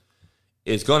State,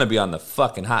 is going to be on the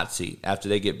fucking hot seat after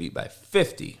they get beat by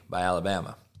 50 by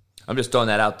Alabama. I'm just throwing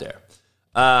that out there.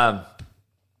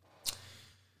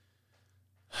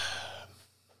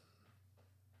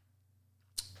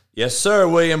 Yes, sir,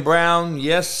 William Brown.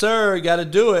 Yes, sir. You got to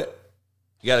do it.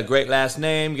 You got a great last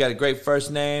name. You got a great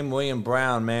first name. William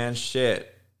Brown, man.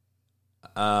 Shit.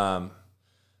 Much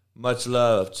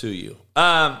love to you.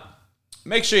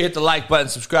 Make sure you hit the like button,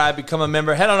 subscribe, become a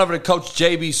member. Head on over to Coach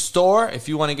JB's store if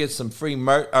you want to get some free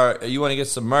merch, or you want to get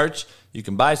some merch. You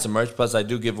can buy some merch. Plus, I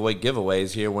do give away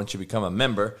giveaways here once you become a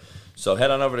member. So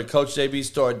head on over to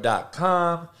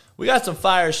CoachJBStore.com. We got some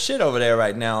fire shit over there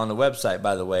right now on the website,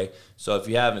 by the way. So if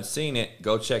you haven't seen it,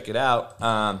 go check it out.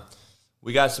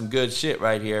 We got some good shit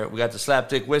right here. We got the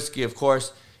Slapdick Whiskey, of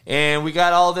course. And we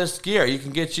got all this gear. You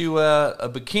can get you a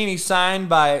bikini signed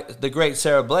by the great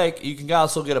Sarah Blake. You can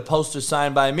also get a poster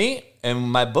signed by me and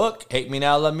my book, Hate Me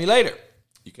Now, Love Me Later.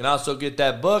 You can also get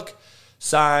that book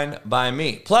signed by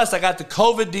me. Plus, I got the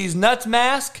COVID These Nuts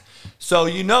mask. So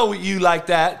you know you like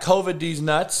that, COVID These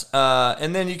Nuts.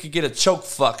 And then you could get a Choke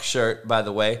Fuck shirt, by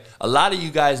the way. A lot of you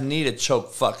guys need a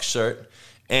Choke Fuck shirt.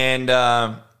 And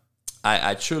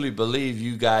I truly believe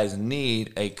you guys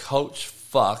need a Coach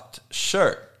Fucked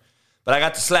shirt. But I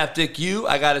got the Slapdick U.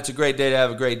 I got It's a Great Day to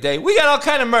Have a Great Day. We got all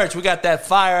kind of merch. We got that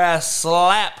fire-ass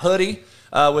slap hoodie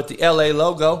with the LA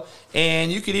logo.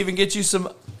 And you could even get you some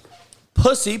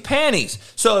pussy panties.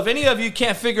 So if any of you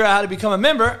can't figure out how to become a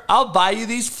member, I'll buy you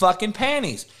these fucking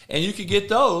panties. And you could get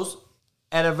those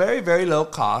at a very, very low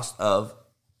cost of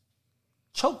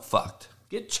choke fucked.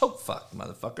 Get choke fucked,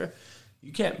 motherfucker.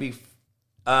 You can't be...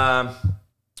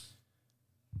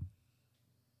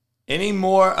 Any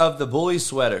more of the bully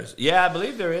sweaters? Yeah, I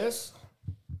believe there is.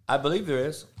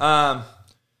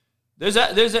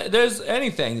 There's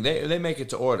anything. They make it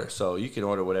to order, so you can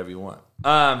order whatever you want.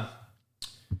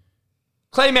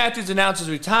 Clay Matthews announces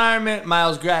retirement.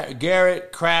 Myles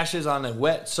Garrett crashes on a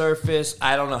wet surface.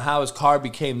 I don't know how his car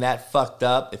became that fucked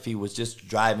up if he was just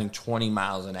driving 20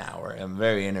 miles an hour. I'm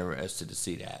very interested to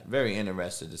see that.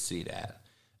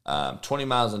 20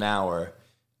 miles an hour.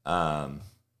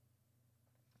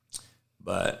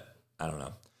 But I don't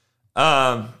know.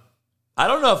 I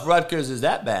don't know if Rutgers is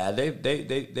that bad.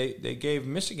 They gave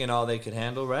Michigan all they could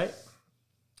handle, right?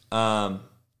 No,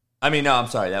 I'm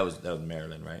sorry. That was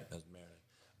Maryland, right? That was Maryland.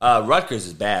 Rutgers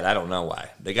is bad. I don't know why.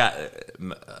 They got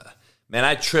man.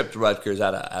 I tripped Rutgers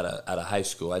out of high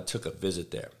school. I took a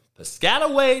visit there,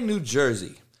 Piscataway, New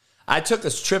Jersey. I took a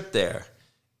trip there,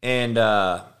 and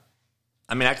I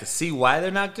could see why they're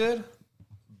not good.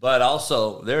 But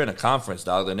also, they're in a conference,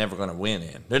 dog. They're never going to win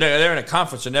in. They're in a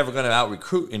conference. They're never going to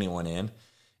out-recruit anyone in.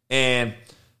 And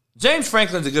James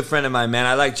Franklin's a good friend of mine, man.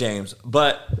 I like James.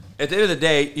 But at the end of the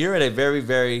day, you're in a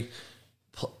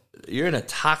you're in a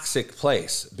toxic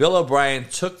place. Bill O'Brien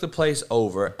took the place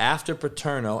over after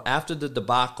Paterno, after the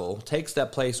debacle, takes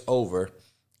that place over,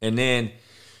 and then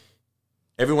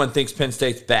everyone thinks Penn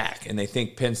State's back, and they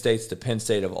think Penn State's the Penn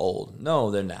State of old.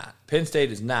 No, they're not. Penn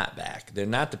State is not back. They're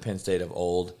not the Penn State of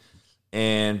old.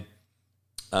 And,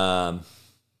 I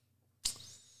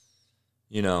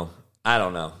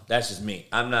don't know. That's just me.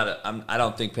 I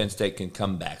don't think Penn State can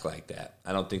come back like that.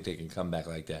 I don't think they can come back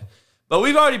like that. But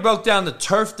we've already broke down the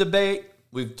turf debate.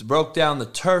 We've broke down the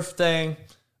turf thing.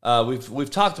 We've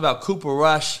talked about Cooper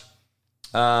Rush.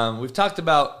 We've talked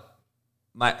about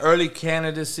my early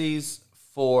candidacies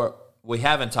for we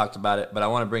haven't talked about it, but I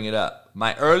want to bring it up.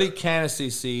 My early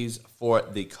candidacies for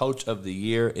the Coach of the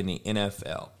Year in the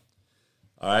NFL.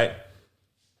 All right.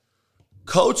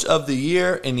 Coach of the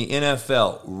Year in the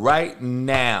NFL right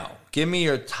now. Give me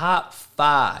your top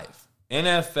 5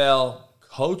 NFL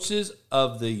Coaches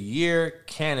of the Year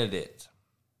candidates.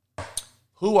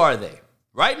 Who are they?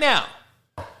 Right now.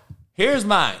 Here's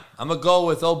mine. I'm going to go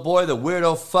with, oh boy, the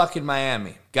weirdo fucking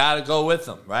Miami. Got to go with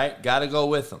them, right? Got to go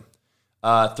with them.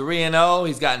 3-0.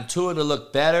 He's gotten Tua to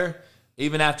look better.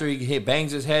 Even after he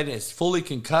bangs his head, it's fully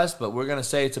concussed, but we're going to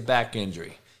say it's a back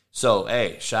injury. So,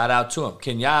 hey, shout out to him.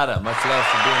 Kenyatta, much love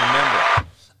for being a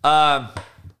member.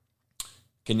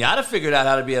 Kenyatta figured out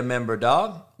how to be a member,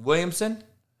 dog. Williamson,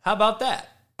 how about that?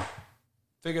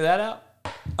 Figure that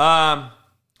out.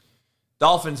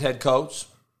 Dolphins head coach.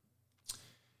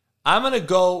 I'm going to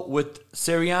go with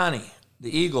Sirianni,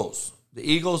 the Eagles. The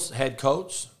Eagles head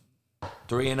coach,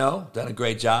 3-0, done a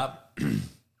great job.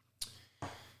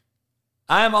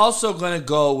 I am also going to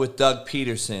go with Doug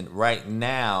Peterson right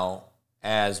now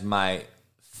as my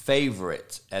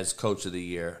favorite as Coach of the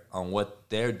Year on what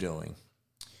they're doing.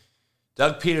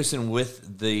 Doug Peterson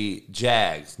with the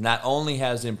Jags not only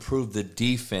has improved the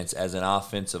defense as an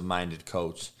offensive-minded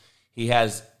coach, he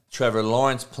has Trevor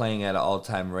Lawrence playing at an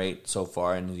all-time rate so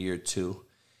far in year 2.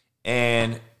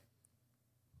 And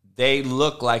they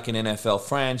look like an NFL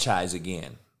franchise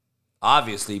again.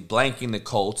 Obviously, blanking the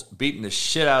Colts, beating the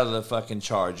shit out of the fucking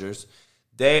Chargers.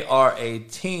 They are a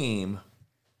team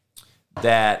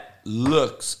that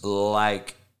looks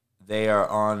like they are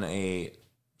on a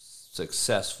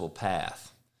successful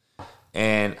path.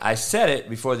 And I said it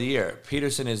before the year.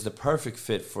 Peterson is the perfect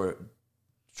fit for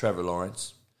Trevor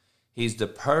Lawrence. He's the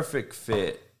perfect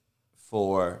fit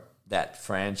for that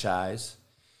franchise.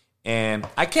 And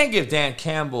I can't give Dan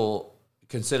Campbell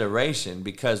consideration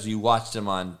because you watched him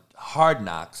on Hard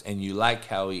Knocks and you like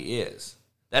how he is.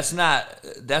 That's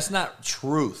not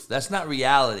truth. That's not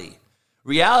reality.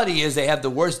 Reality is they have the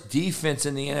worst defense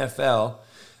in the NFL.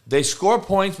 They score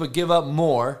points but give up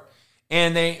more,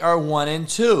 and they are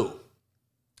 1-2.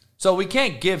 So we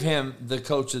can't give him the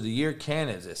Coach of the Year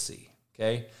candidacy,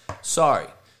 okay? Sorry.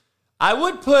 I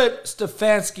would put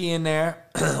Stefanski in there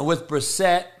with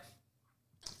Brissett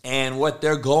and what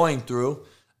they're going through.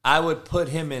 I would put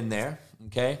him in there,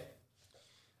 okay?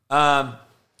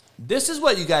 This is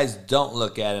what you guys don't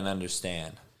look at and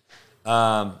understand.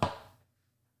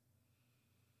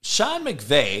 Sean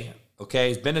McVay, okay,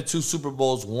 he's been to 2 Super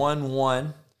Bowls, won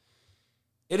 1.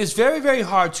 It is very, very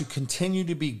hard to continue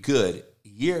to be good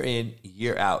year in,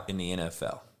 year out in the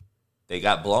NFL. They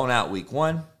got blown out week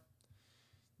 1.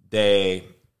 They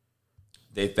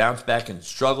bounced back and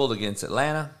struggled against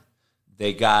Atlanta.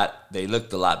 They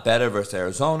looked a lot better versus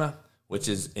Arizona, which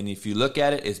is, and if you look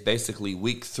at it, it's basically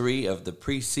week 3 of the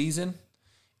preseason.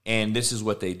 And this is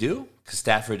what they do. Because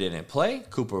Stafford didn't play.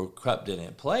 Cooper Kupp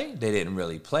didn't play. They didn't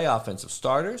really play offensive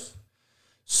starters.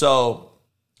 So,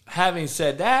 having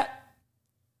said that,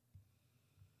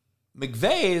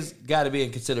 McVay's got to be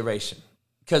in consideration.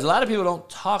 Because a lot of people don't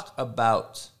talk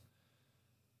about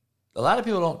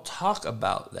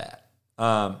that.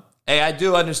 Hey, I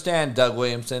do understand Doug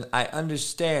Williamson. I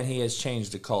understand he has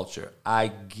changed the culture. I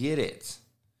get it.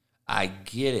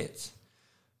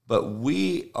 But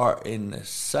we are in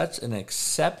such an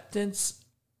acceptance.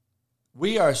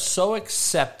 We are so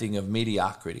accepting of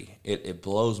mediocrity. It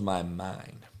blows my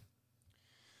mind.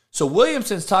 So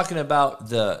Williamson's talking about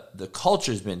the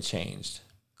culture's been changed.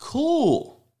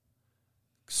 Cool.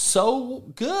 So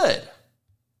good.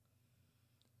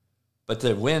 But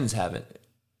the wins haven't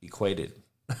equated.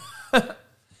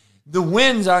 The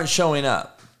wins aren't showing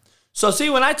up. So see,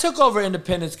 when I took over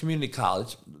Independence Community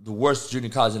College, the worst junior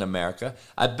college in America,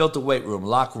 I built a weight room,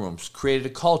 locker rooms, created a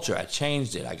culture. I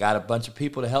changed it. I got a bunch of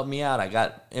people to help me out. I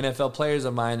got NFL players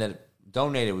of mine that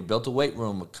donated. We built a weight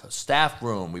room, a staff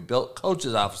room. We built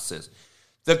coaches' offices.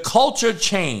 The culture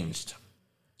changed.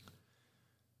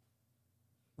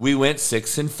 We went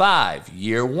 6-5,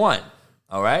 year 1.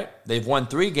 All right? They've won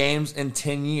 3 games in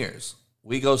 10 years.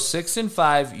 We go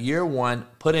 6-5, year 1,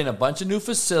 put in a bunch of new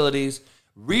facilities,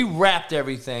 rewrapped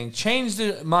everything, changed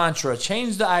the mantra,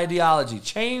 changed the ideology,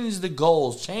 changed the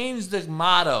goals, changed the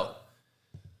motto.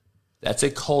 That's a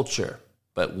culture.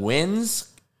 But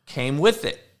wins came with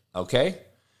it, okay?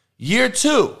 Year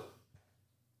 2,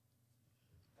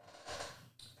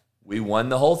 we won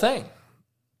the whole thing.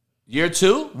 Year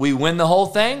 2, we win the whole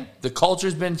thing. The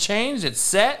culture's been changed. It's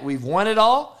set. We've won it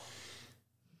all.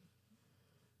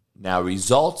 Now,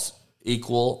 results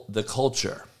equal the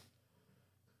culture.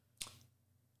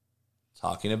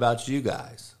 Talking about you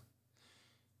guys.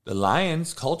 The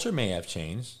Lions' culture may have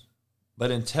changed, But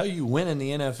until you win in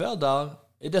the NFL, dog,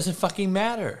 it doesn't fucking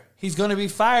matter. He's going to be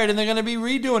fired and they're going to be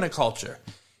redoing a culture.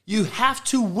 You have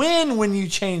to win when you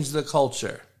change the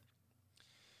culture.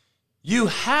 You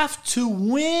have to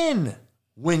win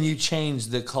when you change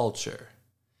the culture.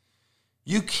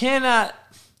 You cannot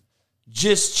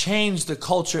just change the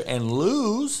culture and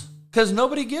lose because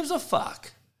nobody gives a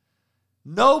fuck.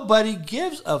 Nobody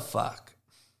gives a fuck.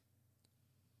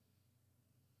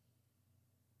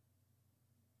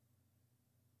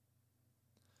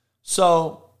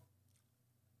 So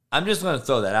I'm just going to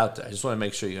throw that out there. I just want to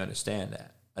make sure you understand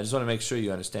that.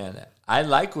 I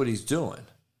like what he's doing.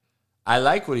 I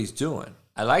like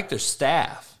their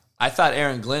staff. I thought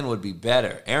Aaron Glenn would be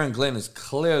better. Aaron Glenn is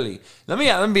clearly... Let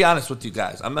me be honest with you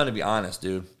guys. I'm going to be honest,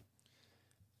 dude.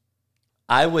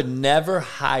 I would never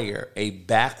hire a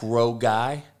back row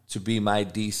guy to be my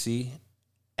DC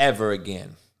ever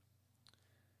again.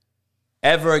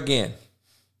 Ever again.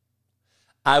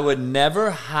 I would never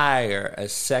hire a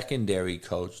secondary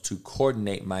coach to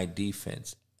coordinate my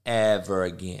defense ever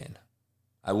again.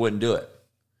 I wouldn't do it.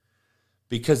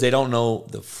 Because they don't know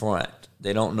the front.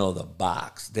 They don't know the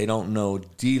box. They don't know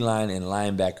D-line and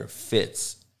linebacker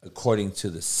fits according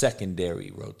to the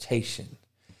secondary rotation.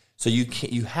 So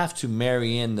you have to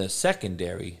marry in the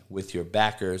secondary with your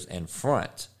backers and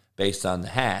front based on the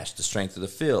hash, the strength of the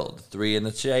field, the three in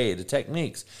the shade, the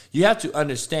techniques. You have to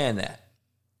understand that.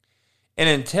 And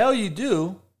until you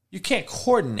do, you can't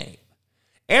coordinate.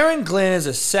 Aaron Glenn is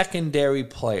a secondary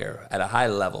player at a high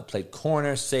level. Played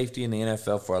corner, safety in the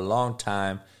NFL for a long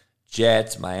time.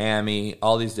 Jets, Miami,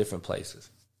 all these different places.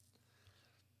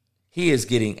 He is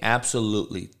getting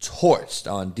absolutely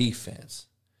torched on defense.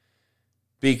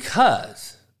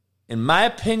 Because, in my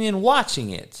opinion, watching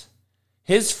it,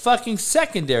 his fucking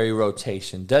secondary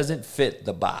rotation doesn't fit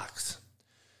the box.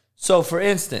 So, for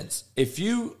instance, if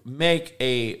you make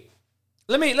a...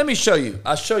 Let me show you.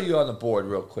 I'll show you on the board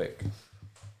real quick.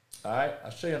 All right?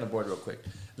 I'll show you on the board real quick.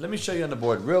 Let me show you on the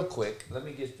board real quick. Let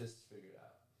me get this figured out.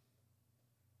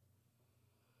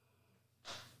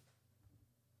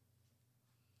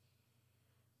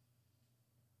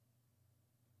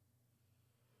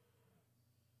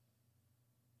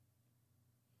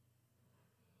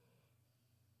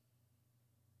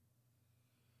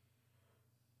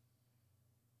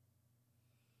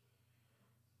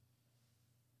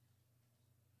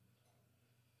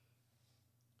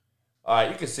 All right,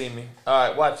 you can see me. All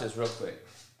right, watch this real quick.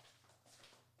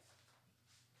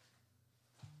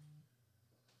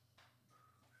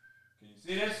 Can you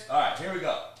see this? All right, here we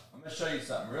go. I'm going to show you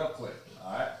something real quick.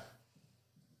 All right.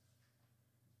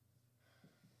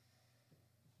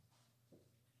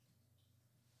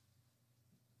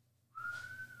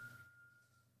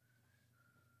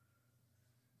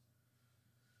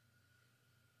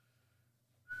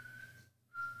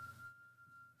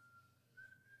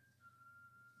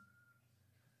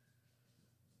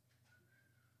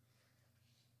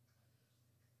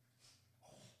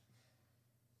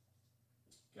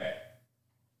 Okay.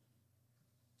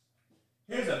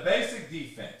 Here's a basic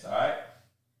defense, all right?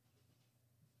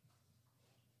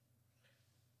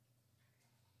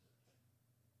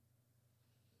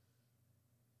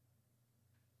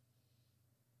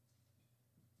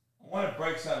 I want to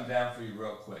break something down for you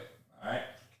real quick, all right?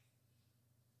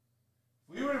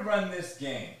 If we were to run this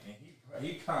game, and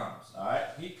he comes, all right?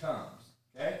 He comes,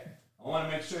 okay? I want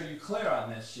to make sure you're clear on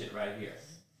this shit right here.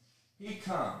 He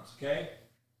comes, okay?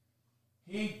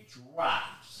 He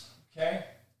drops, okay?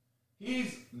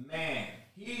 He's man,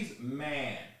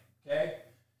 okay?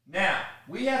 Now,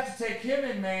 we have to take him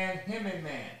in man,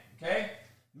 okay?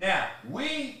 Now,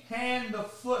 we hand the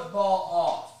football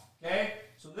off, okay?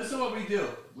 So this is what we do.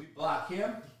 We block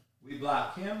him, we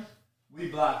block him, we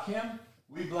block him,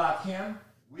 we block him,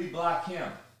 we block him.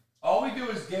 All we do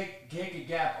is get a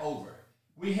gap over.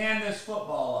 We hand this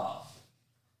football off.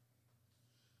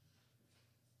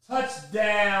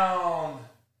 Touchdown.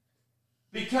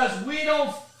 Because we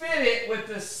don't fit it with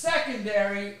the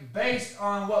secondary based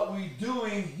on what we're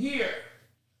doing here.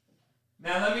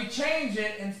 Now let me change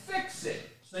it and fix it.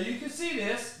 So you can see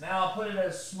this. Now I'll put it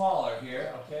as smaller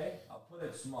here, okay? I'll put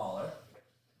it smaller.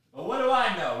 But what do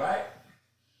I know, right?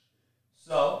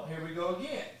 So here we go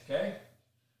again, okay?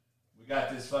 We got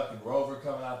this fucking rover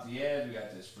coming out the edge. We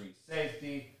got this free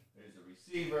safety. There's the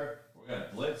receiver. We're going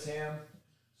to blitz him.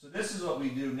 So this is what we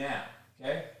do now,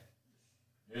 okay?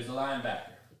 Here's the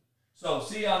linebacker. So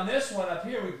see on this one up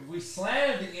here, we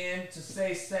slanted the end to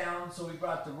stay sound, so we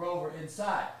brought the rover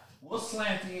inside. We'll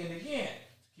slant the end again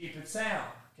to keep it sound,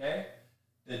 okay?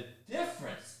 The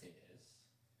difference is,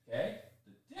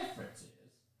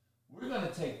 we're going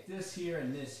to take this here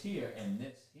and this here and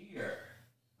this here.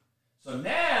 So So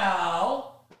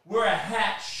now we're a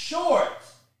hat short,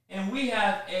 and we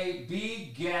have a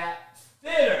B-gap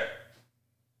fitter.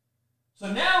 So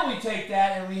now we take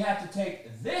that, and we have to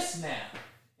take this now.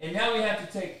 And now we have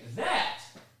to take that.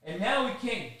 And now we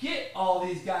can't get all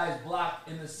these guys blocked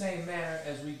in the same manner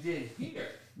as we did here.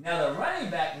 Now the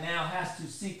running back now has to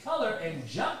see color and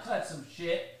jump cut some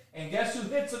shit. And guess who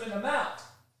hits him in the mouth?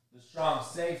 The strong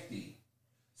safety.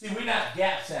 See, we're not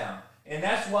gap sound. And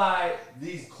that's why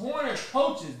these corner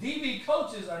coaches, DB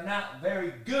coaches, are not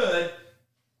very good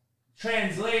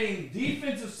translating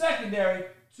defensive secondary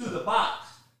to the box.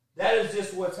 That is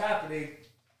just what's happening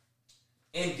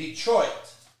in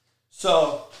Detroit.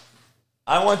 So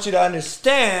I want you to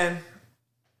understand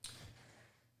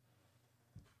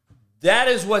that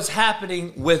is what's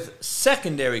happening with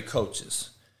secondary coaches.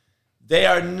 They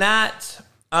are not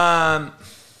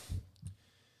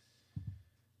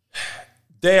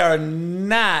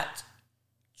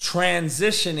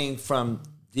transitioning from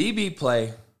DB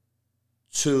play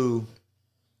to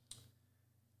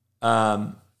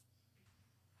the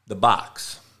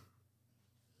box.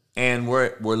 And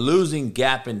we're losing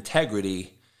gap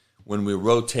integrity when we're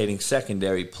rotating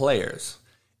secondary players.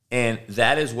 And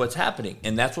that is what's happening.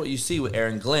 And that's what you see with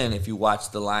Aaron Glenn if you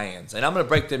watch the Lions. And I'm going to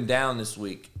break them down this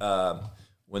week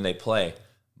when they play.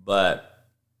 But,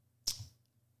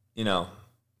 you know,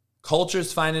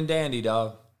 culture's fine and dandy,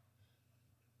 dog.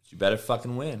 But you better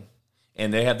fucking win.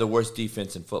 And they have the worst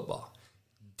defense in football.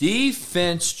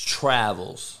 Defense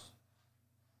travels.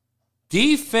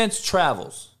 Defense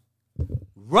travels.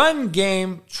 Run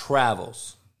game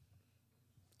travels.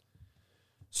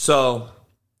 So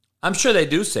I'm sure they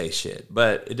do say shit,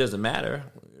 but it doesn't matter.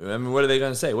 I mean, what are they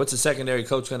going to say? What's the secondary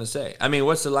coach going to say? I mean,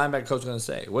 what's the linebacker coach going to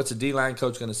say? What's the D-line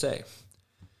coach going to say?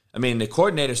 I mean, the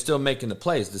coordinator's still making the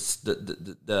plays.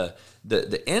 The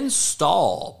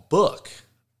install book,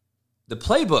 the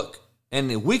playbook, and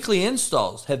the weekly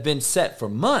installs have been set for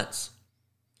months.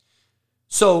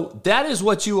 So that is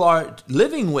what you are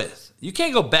living with. You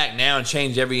can't go back now and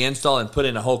change every install and put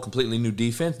in a whole completely new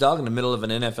defense, dog, in the middle of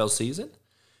an NFL season.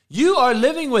 You are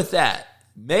living with that.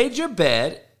 Made your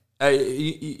bed.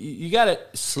 You got to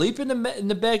sleep in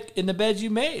the bed you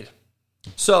made.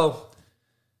 So,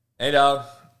 hey, dog,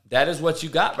 that is what you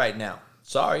got right now.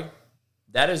 Sorry,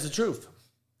 that is the truth.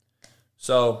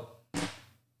 So,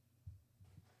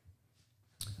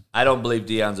 I don't believe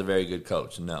Deion's a very good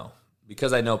coach. No,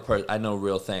 because I know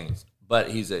real things. But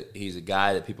he's a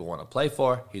guy that people want to play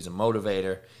for. He's a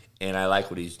motivator, and I like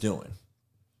what he's doing.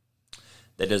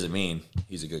 That doesn't mean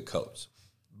he's a good coach.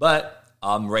 But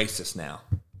I'm racist now.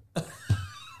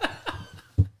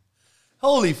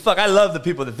 Holy fuck, I love the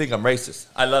people that think I'm racist.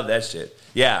 I love that shit.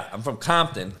 Yeah, I'm from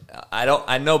Compton.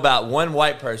 I know about one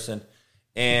white person,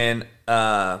 and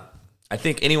I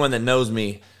think anyone that knows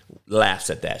me laughs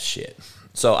at that shit.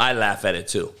 So I laugh at it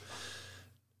too.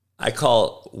 I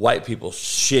call white people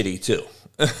shitty too.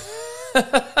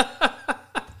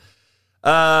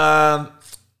 By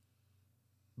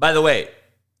the way,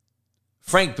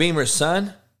 Frank Beamer's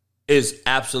son is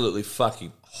absolutely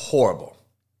fucking horrible.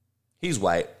 He's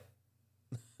white.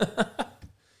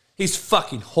 He's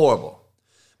fucking horrible.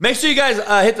 Make sure you guys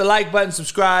hit the like button,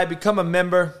 subscribe, become a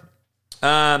member.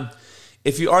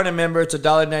 If you aren't a member, it's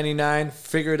 $1.99.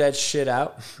 Figure that shit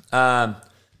out.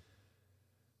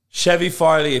 Chevy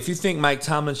Farley, if you think Mike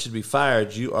Tomlin should be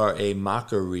fired, you are a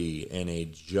mockery and a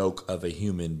joke of a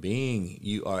human being.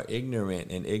 You are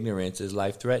ignorant, and ignorance is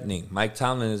life-threatening. Mike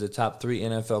Tomlin is a top 3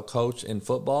 NFL coach in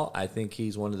football. I think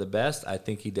he's one of the best. I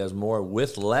think he does more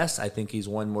with less. I think he's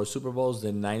won more Super Bowls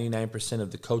than 99%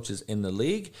 of the coaches in the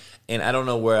league, and I don't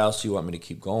know where else you want me to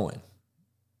keep going.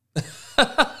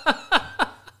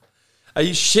 Are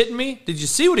you shitting me? Did you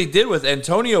see what he did with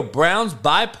Antonio Brown's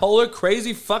bipolar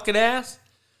crazy fucking ass?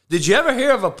 Did you ever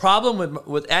hear of a problem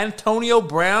with Antonio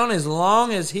Brown as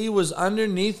long as he was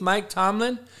underneath Mike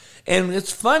Tomlin? And it's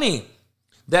funny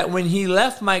that when he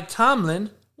left Mike Tomlin,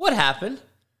 what happened?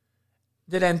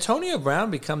 Did Antonio Brown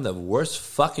become the worst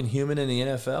fucking human in the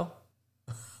NFL?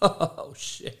 Oh,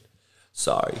 shit.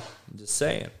 Sorry. I'm just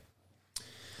saying.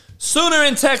 Sooner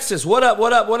in Texas. What up,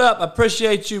 what up, what up?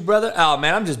 Appreciate you, brother. Oh,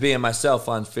 man, I'm just being myself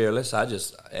on Fearless.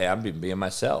 I'm being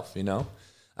myself, you know.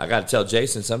 I got to tell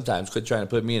Jason sometimes, quit trying to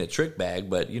put me in a trick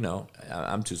bag, but, you know,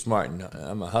 I'm too smart, and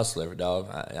I'm a hustler, dog.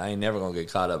 I ain't never going to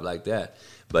get caught up like that.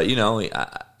 But, you know,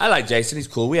 I like Jason. He's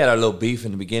cool. We had our little beef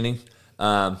in the beginning.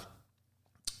 Jason's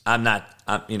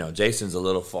a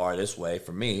little far this way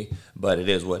for me, but it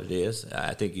is what it is.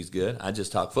 I think he's good. I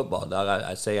just talk football, dog.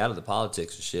 I stay out of the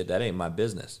politics and shit. That ain't my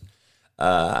business.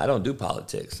 I don't do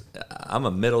politics. I'm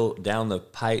a middle down the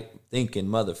pipe thinking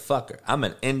motherfucker. I'm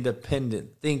an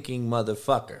independent thinking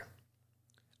motherfucker.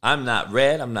 I'm not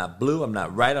red. I'm not blue. I'm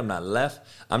not right. I'm not left.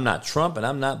 I'm not Trump, and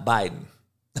I'm not Biden.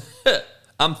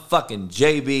 I'm fucking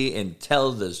JB and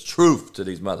tell the truth to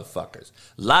these motherfuckers.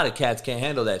 A lot of cats can't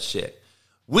handle that shit.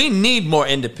 We need more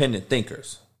independent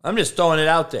thinkers. I'm just throwing it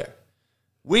out there.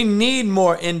 We need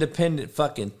more independent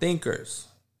fucking thinkers.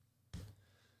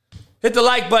 Hit the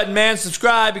like button, man.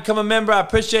 Subscribe. Become a member. I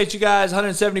appreciate you guys.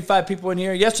 175 people in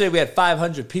here. Yesterday we had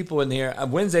 500 people in here.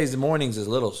 Wednesdays and mornings is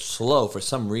a little slow for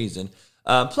some reason.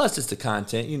 Plus, it's the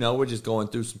content. You know, we're just going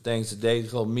through some things today.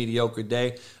 It's a little mediocre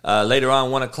day. Later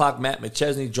on, 1 o'clock, Matt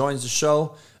McChesney joins the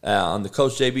show on the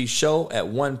Coach JB show at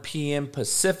 1 p.m.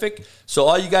 Pacific. So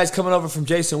all you guys coming over from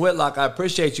Jason Whitlock, I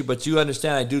appreciate you, but you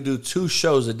understand I do 2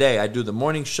 shows a day. I do the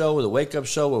morning show, the wake-up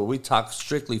show, where we talk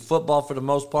strictly football for the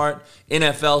most part,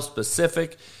 NFL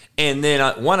specific. And then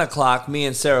at 1 o'clock, me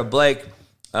and Sarah Blake,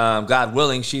 God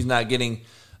willing, she's not getting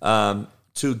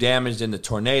too damaged in the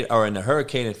tornado or in the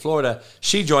hurricane in Florida.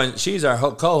 She's our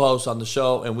co-host on the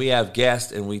show, and we have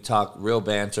guests, and we talk real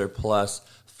banter plus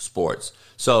sports.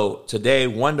 So today,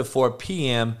 1 to 4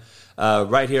 p.m.,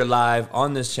 right here live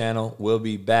on this channel, we'll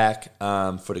be back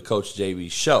for the Coach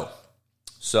JB show.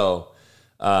 So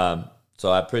I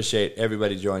appreciate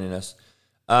everybody joining us.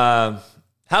 How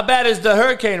bad is the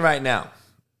hurricane right now?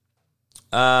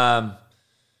 And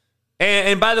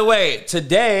by the way,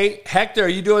 today, Hector, are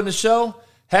you doing the show?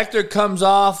 Hector comes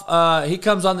off. He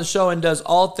comes on the show and does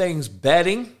all things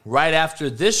betting right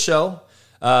after this show.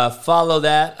 Follow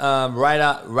that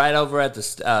right over at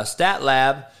the Stat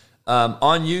Lab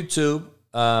on YouTube.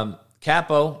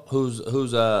 Capo,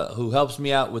 who helps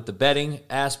me out with the betting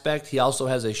aspect. He also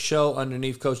has a show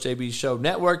underneath Coach JB's Show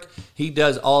Network. He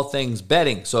does all things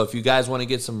betting. So if you guys want to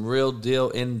get some real deal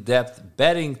in-depth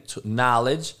betting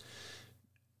knowledge,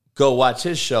 go watch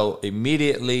his show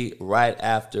immediately right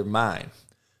after mine.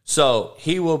 So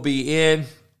he will be in.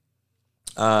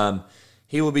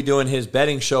 He will be doing his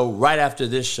betting show right after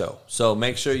this show. So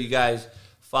make sure you guys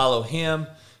follow him.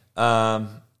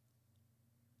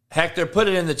 Hector, put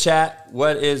it in the chat.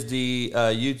 What is the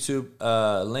YouTube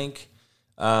link?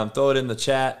 Throw it in the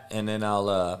chat, and then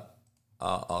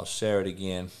I'll share it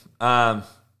again.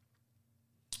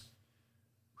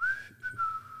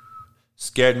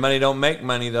 Scared money don't make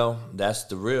money, though. That's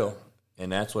the real.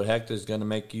 And that's what Hector's going to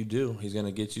make you do. He's going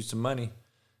to get you some money.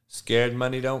 Scared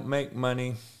money don't make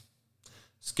money.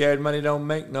 Scared money don't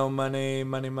make no money.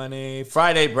 Money.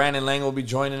 Friday, Brandon Lang will be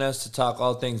joining us to talk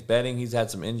all things betting. He's had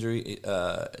some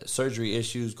surgery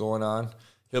issues going on.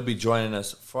 He'll be joining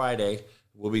us Friday.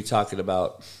 We'll be talking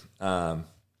about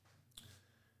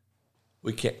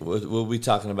we'll be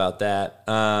talking about that.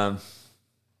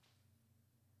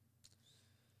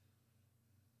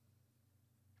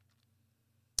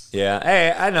 Yeah,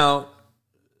 hey, I know,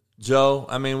 Joe.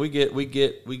 I mean, we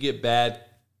get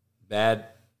bad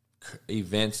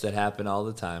events that happen all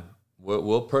the time.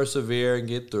 We'll persevere and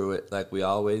get through it like we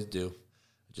always do.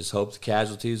 Just hope the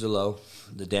casualties are low,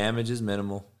 the damage is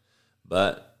minimal.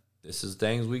 But this is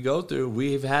things we go through.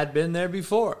 We've been there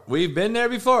before.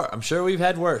 I'm sure we've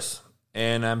had worse,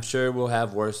 and I'm sure we'll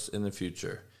have worse in the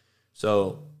future.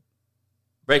 So,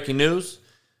 breaking news.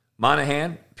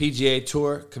 Monahan, PGA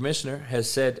Tour Commissioner, has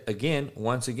said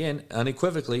once again,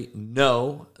 unequivocally,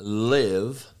 no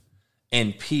LIV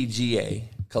and PGA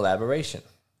collaboration.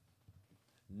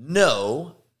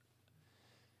 No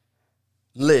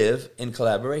LIV in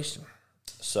collaboration.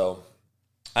 So,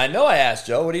 I know I asked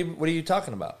Joe, what are you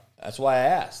talking about? That's why I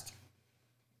asked.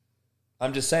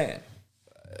 I'm just saying.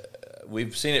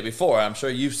 We've seen it before. I'm sure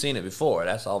you've seen it before.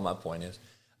 That's all my point is.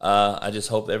 I just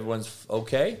hope everyone's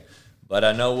okay. But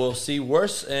I know we'll see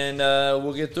worse, and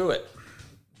we'll get through it.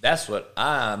 That's what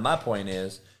my point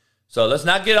is. So let's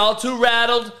not get all too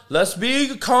rattled. Let's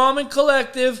be calm and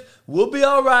collective. We'll be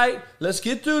all right. Let's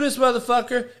get through this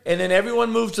motherfucker, and then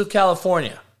everyone moves to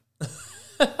California.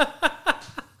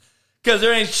 Because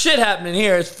there ain't shit happening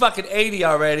here. It's fucking 80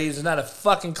 already. There's not a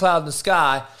fucking cloud in the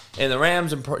sky, and the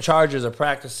Rams and Chargers are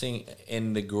practicing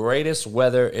in the greatest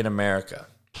weather in America.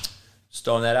 Just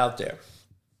throwing that out there.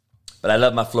 But I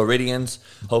love my Floridians.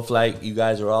 Hopefully you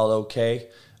guys are all okay.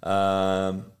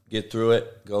 Get through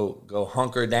it. Go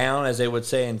hunker down, as they would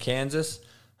say in Kansas.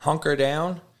 Hunker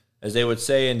down, as they would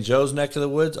say in Joe's neck of the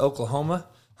woods, Oklahoma.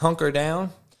 Hunker down.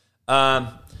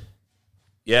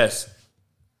 Yes,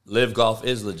 LIV Golf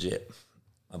is legit.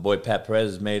 My boy Pat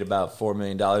Perez has made about $4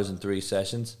 million in 3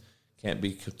 sessions. Can't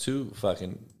be too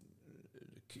fucking...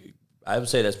 I would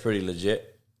say that's pretty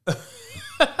legit.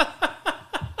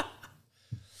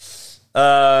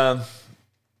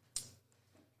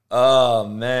 Oh,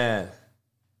 man.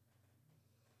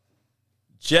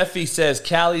 Jeffy says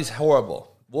Cali's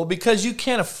horrible. Well, because you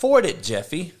can't afford it,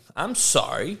 Jeffy. I'm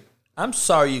sorry. I'm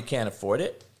sorry you can't afford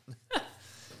it.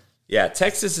 Yeah,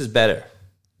 Texas is better.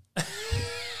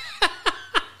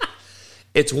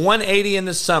 It's 180 in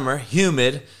the summer,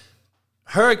 humid.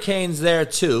 Hurricanes there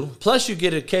too. Plus you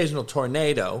get an occasional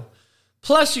tornado.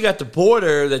 Plus you got the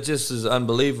border that just is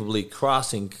unbelievably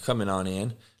coming on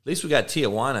in. At least we got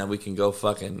Tijuana. We can go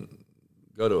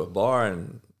to a bar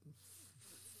and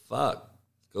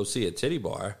go see a titty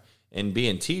bar and be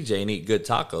in TJ and eat good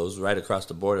tacos right across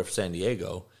the border for San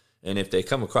Diego. And if they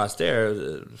come across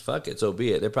there, fuck it, so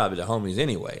be it. They're probably the homies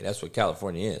anyway. That's what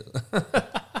California is.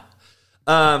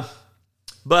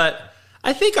 But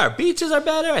I think our beaches are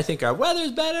better. I think our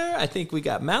weather's better. I think we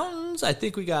got mountains. I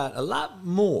think we got a lot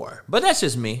more. But that's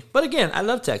just me. But again, I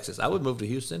love Texas. I would move to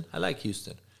Houston. I like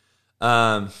Houston.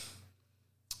 But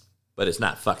it's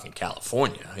not fucking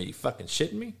California. Are you fucking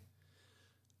shitting me?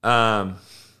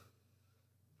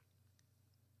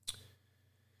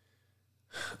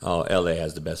 Oh, LA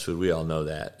has the best food. We all know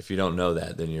that. If you don't know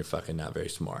that, then you're fucking not very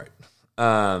smart.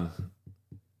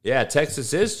 Yeah,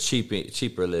 Texas is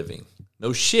cheaper living.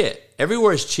 No shit.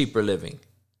 Everywhere is cheaper living.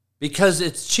 Because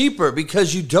it's cheaper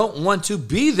because you don't want to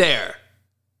be there.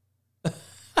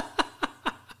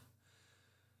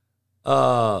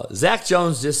 Zach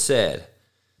Jones just said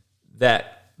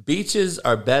that beaches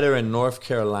are better in North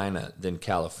Carolina than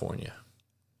California.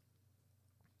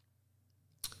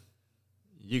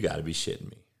 You got to be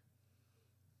shitting me.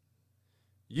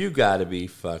 You got to be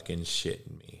fucking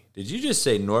shitting me. Did you just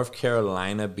say North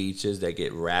Carolina beaches that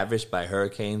get ravished by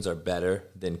hurricanes are better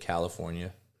than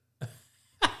California?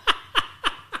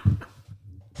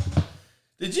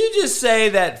 Did you just say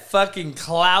that fucking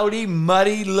cloudy,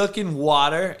 muddy-looking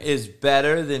water is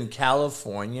better than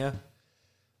California?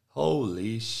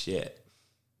 Holy shit.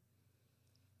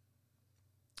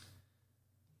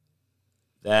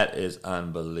 That is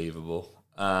unbelievable.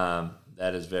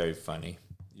 That is very funny.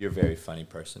 You're a very funny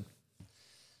person.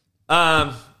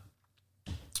 Hey,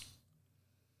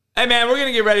 man, we're going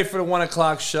to get ready for the 1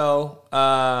 o'clock show.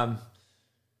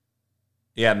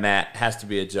 Yeah, Matt, has to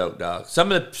be a joke, dog.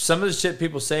 Some of the shit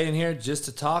people say in here just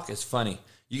to talk is funny.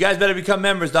 You guys better become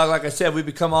members, dog. Like I said, we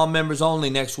become all members only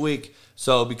next week.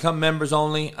 So become members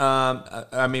only.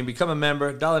 Become a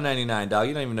member. $1.99, dog.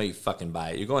 You don't even know you fucking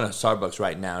buy it. You're going to Starbucks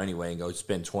right now anyway and go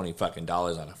spend $20 fucking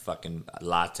dollars on a fucking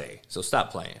latte. So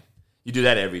stop playing. You do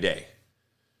that every day.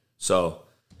 So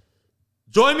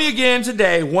join me again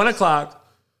today, 1 o'clock.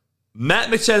 Matt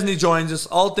McChesney joins us.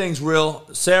 All things real.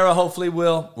 Sarah hopefully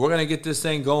will. We're going to get this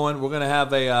thing going. We're going to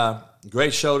have a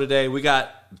great show today. We got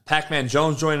Pac-Man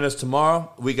Jones joining us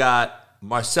tomorrow. We got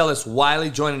Marcellus Wiley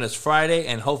joining us Friday,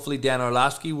 and hopefully Dan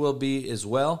Orlovsky will be as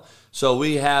well. So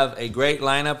we have a great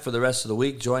lineup for the rest of the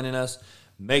week joining us.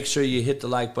 Make sure you hit the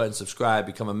like button, subscribe,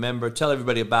 become a member. Tell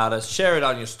everybody about us. Share it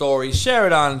on your stories. Share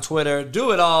it on Twitter.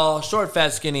 Do it all. Short,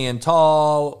 fat, skinny, and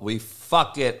tall. We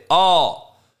fuck it all.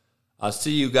 I'll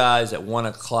see you guys at 1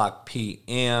 o'clock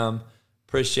p.m.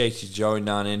 Appreciate you joining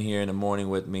on in here in the morning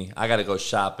with me. I got to go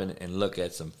shopping and look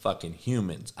at some fucking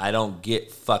humans. I don't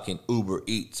get fucking Uber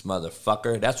Eats,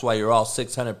 motherfucker. That's why you're all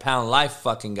 600-pound life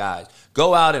fucking guys.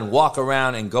 Go out and walk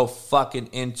around and go fucking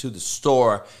into the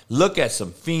store. Look at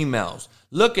some females.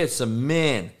 Look at some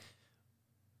men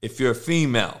if you're a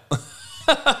female.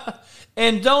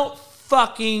 And don't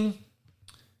fucking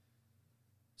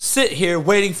sit here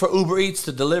waiting for Uber Eats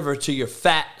to deliver to your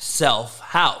fat self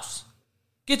house.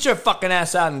 Get your fucking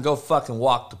ass out and go fucking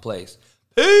walk the place.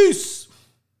 Peace.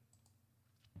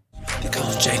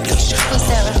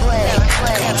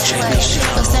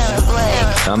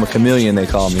 I'm a chameleon, they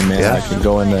call me, man. Yeah. I can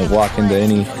go and walk into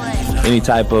any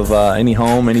type of any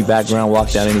home, any background,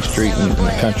 walk down any street in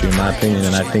the country, in my opinion,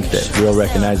 and I think that real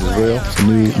recognizes real. It's a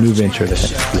new venture that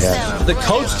we have. The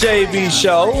Coach JB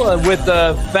Show with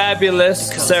the fabulous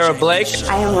Sarah Blake.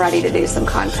 I am ready to do some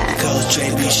content. Coach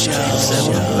JB Show.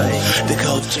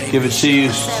 Give it to you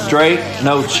straight,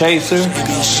 no chaser.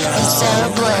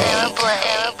 Sarah Blake.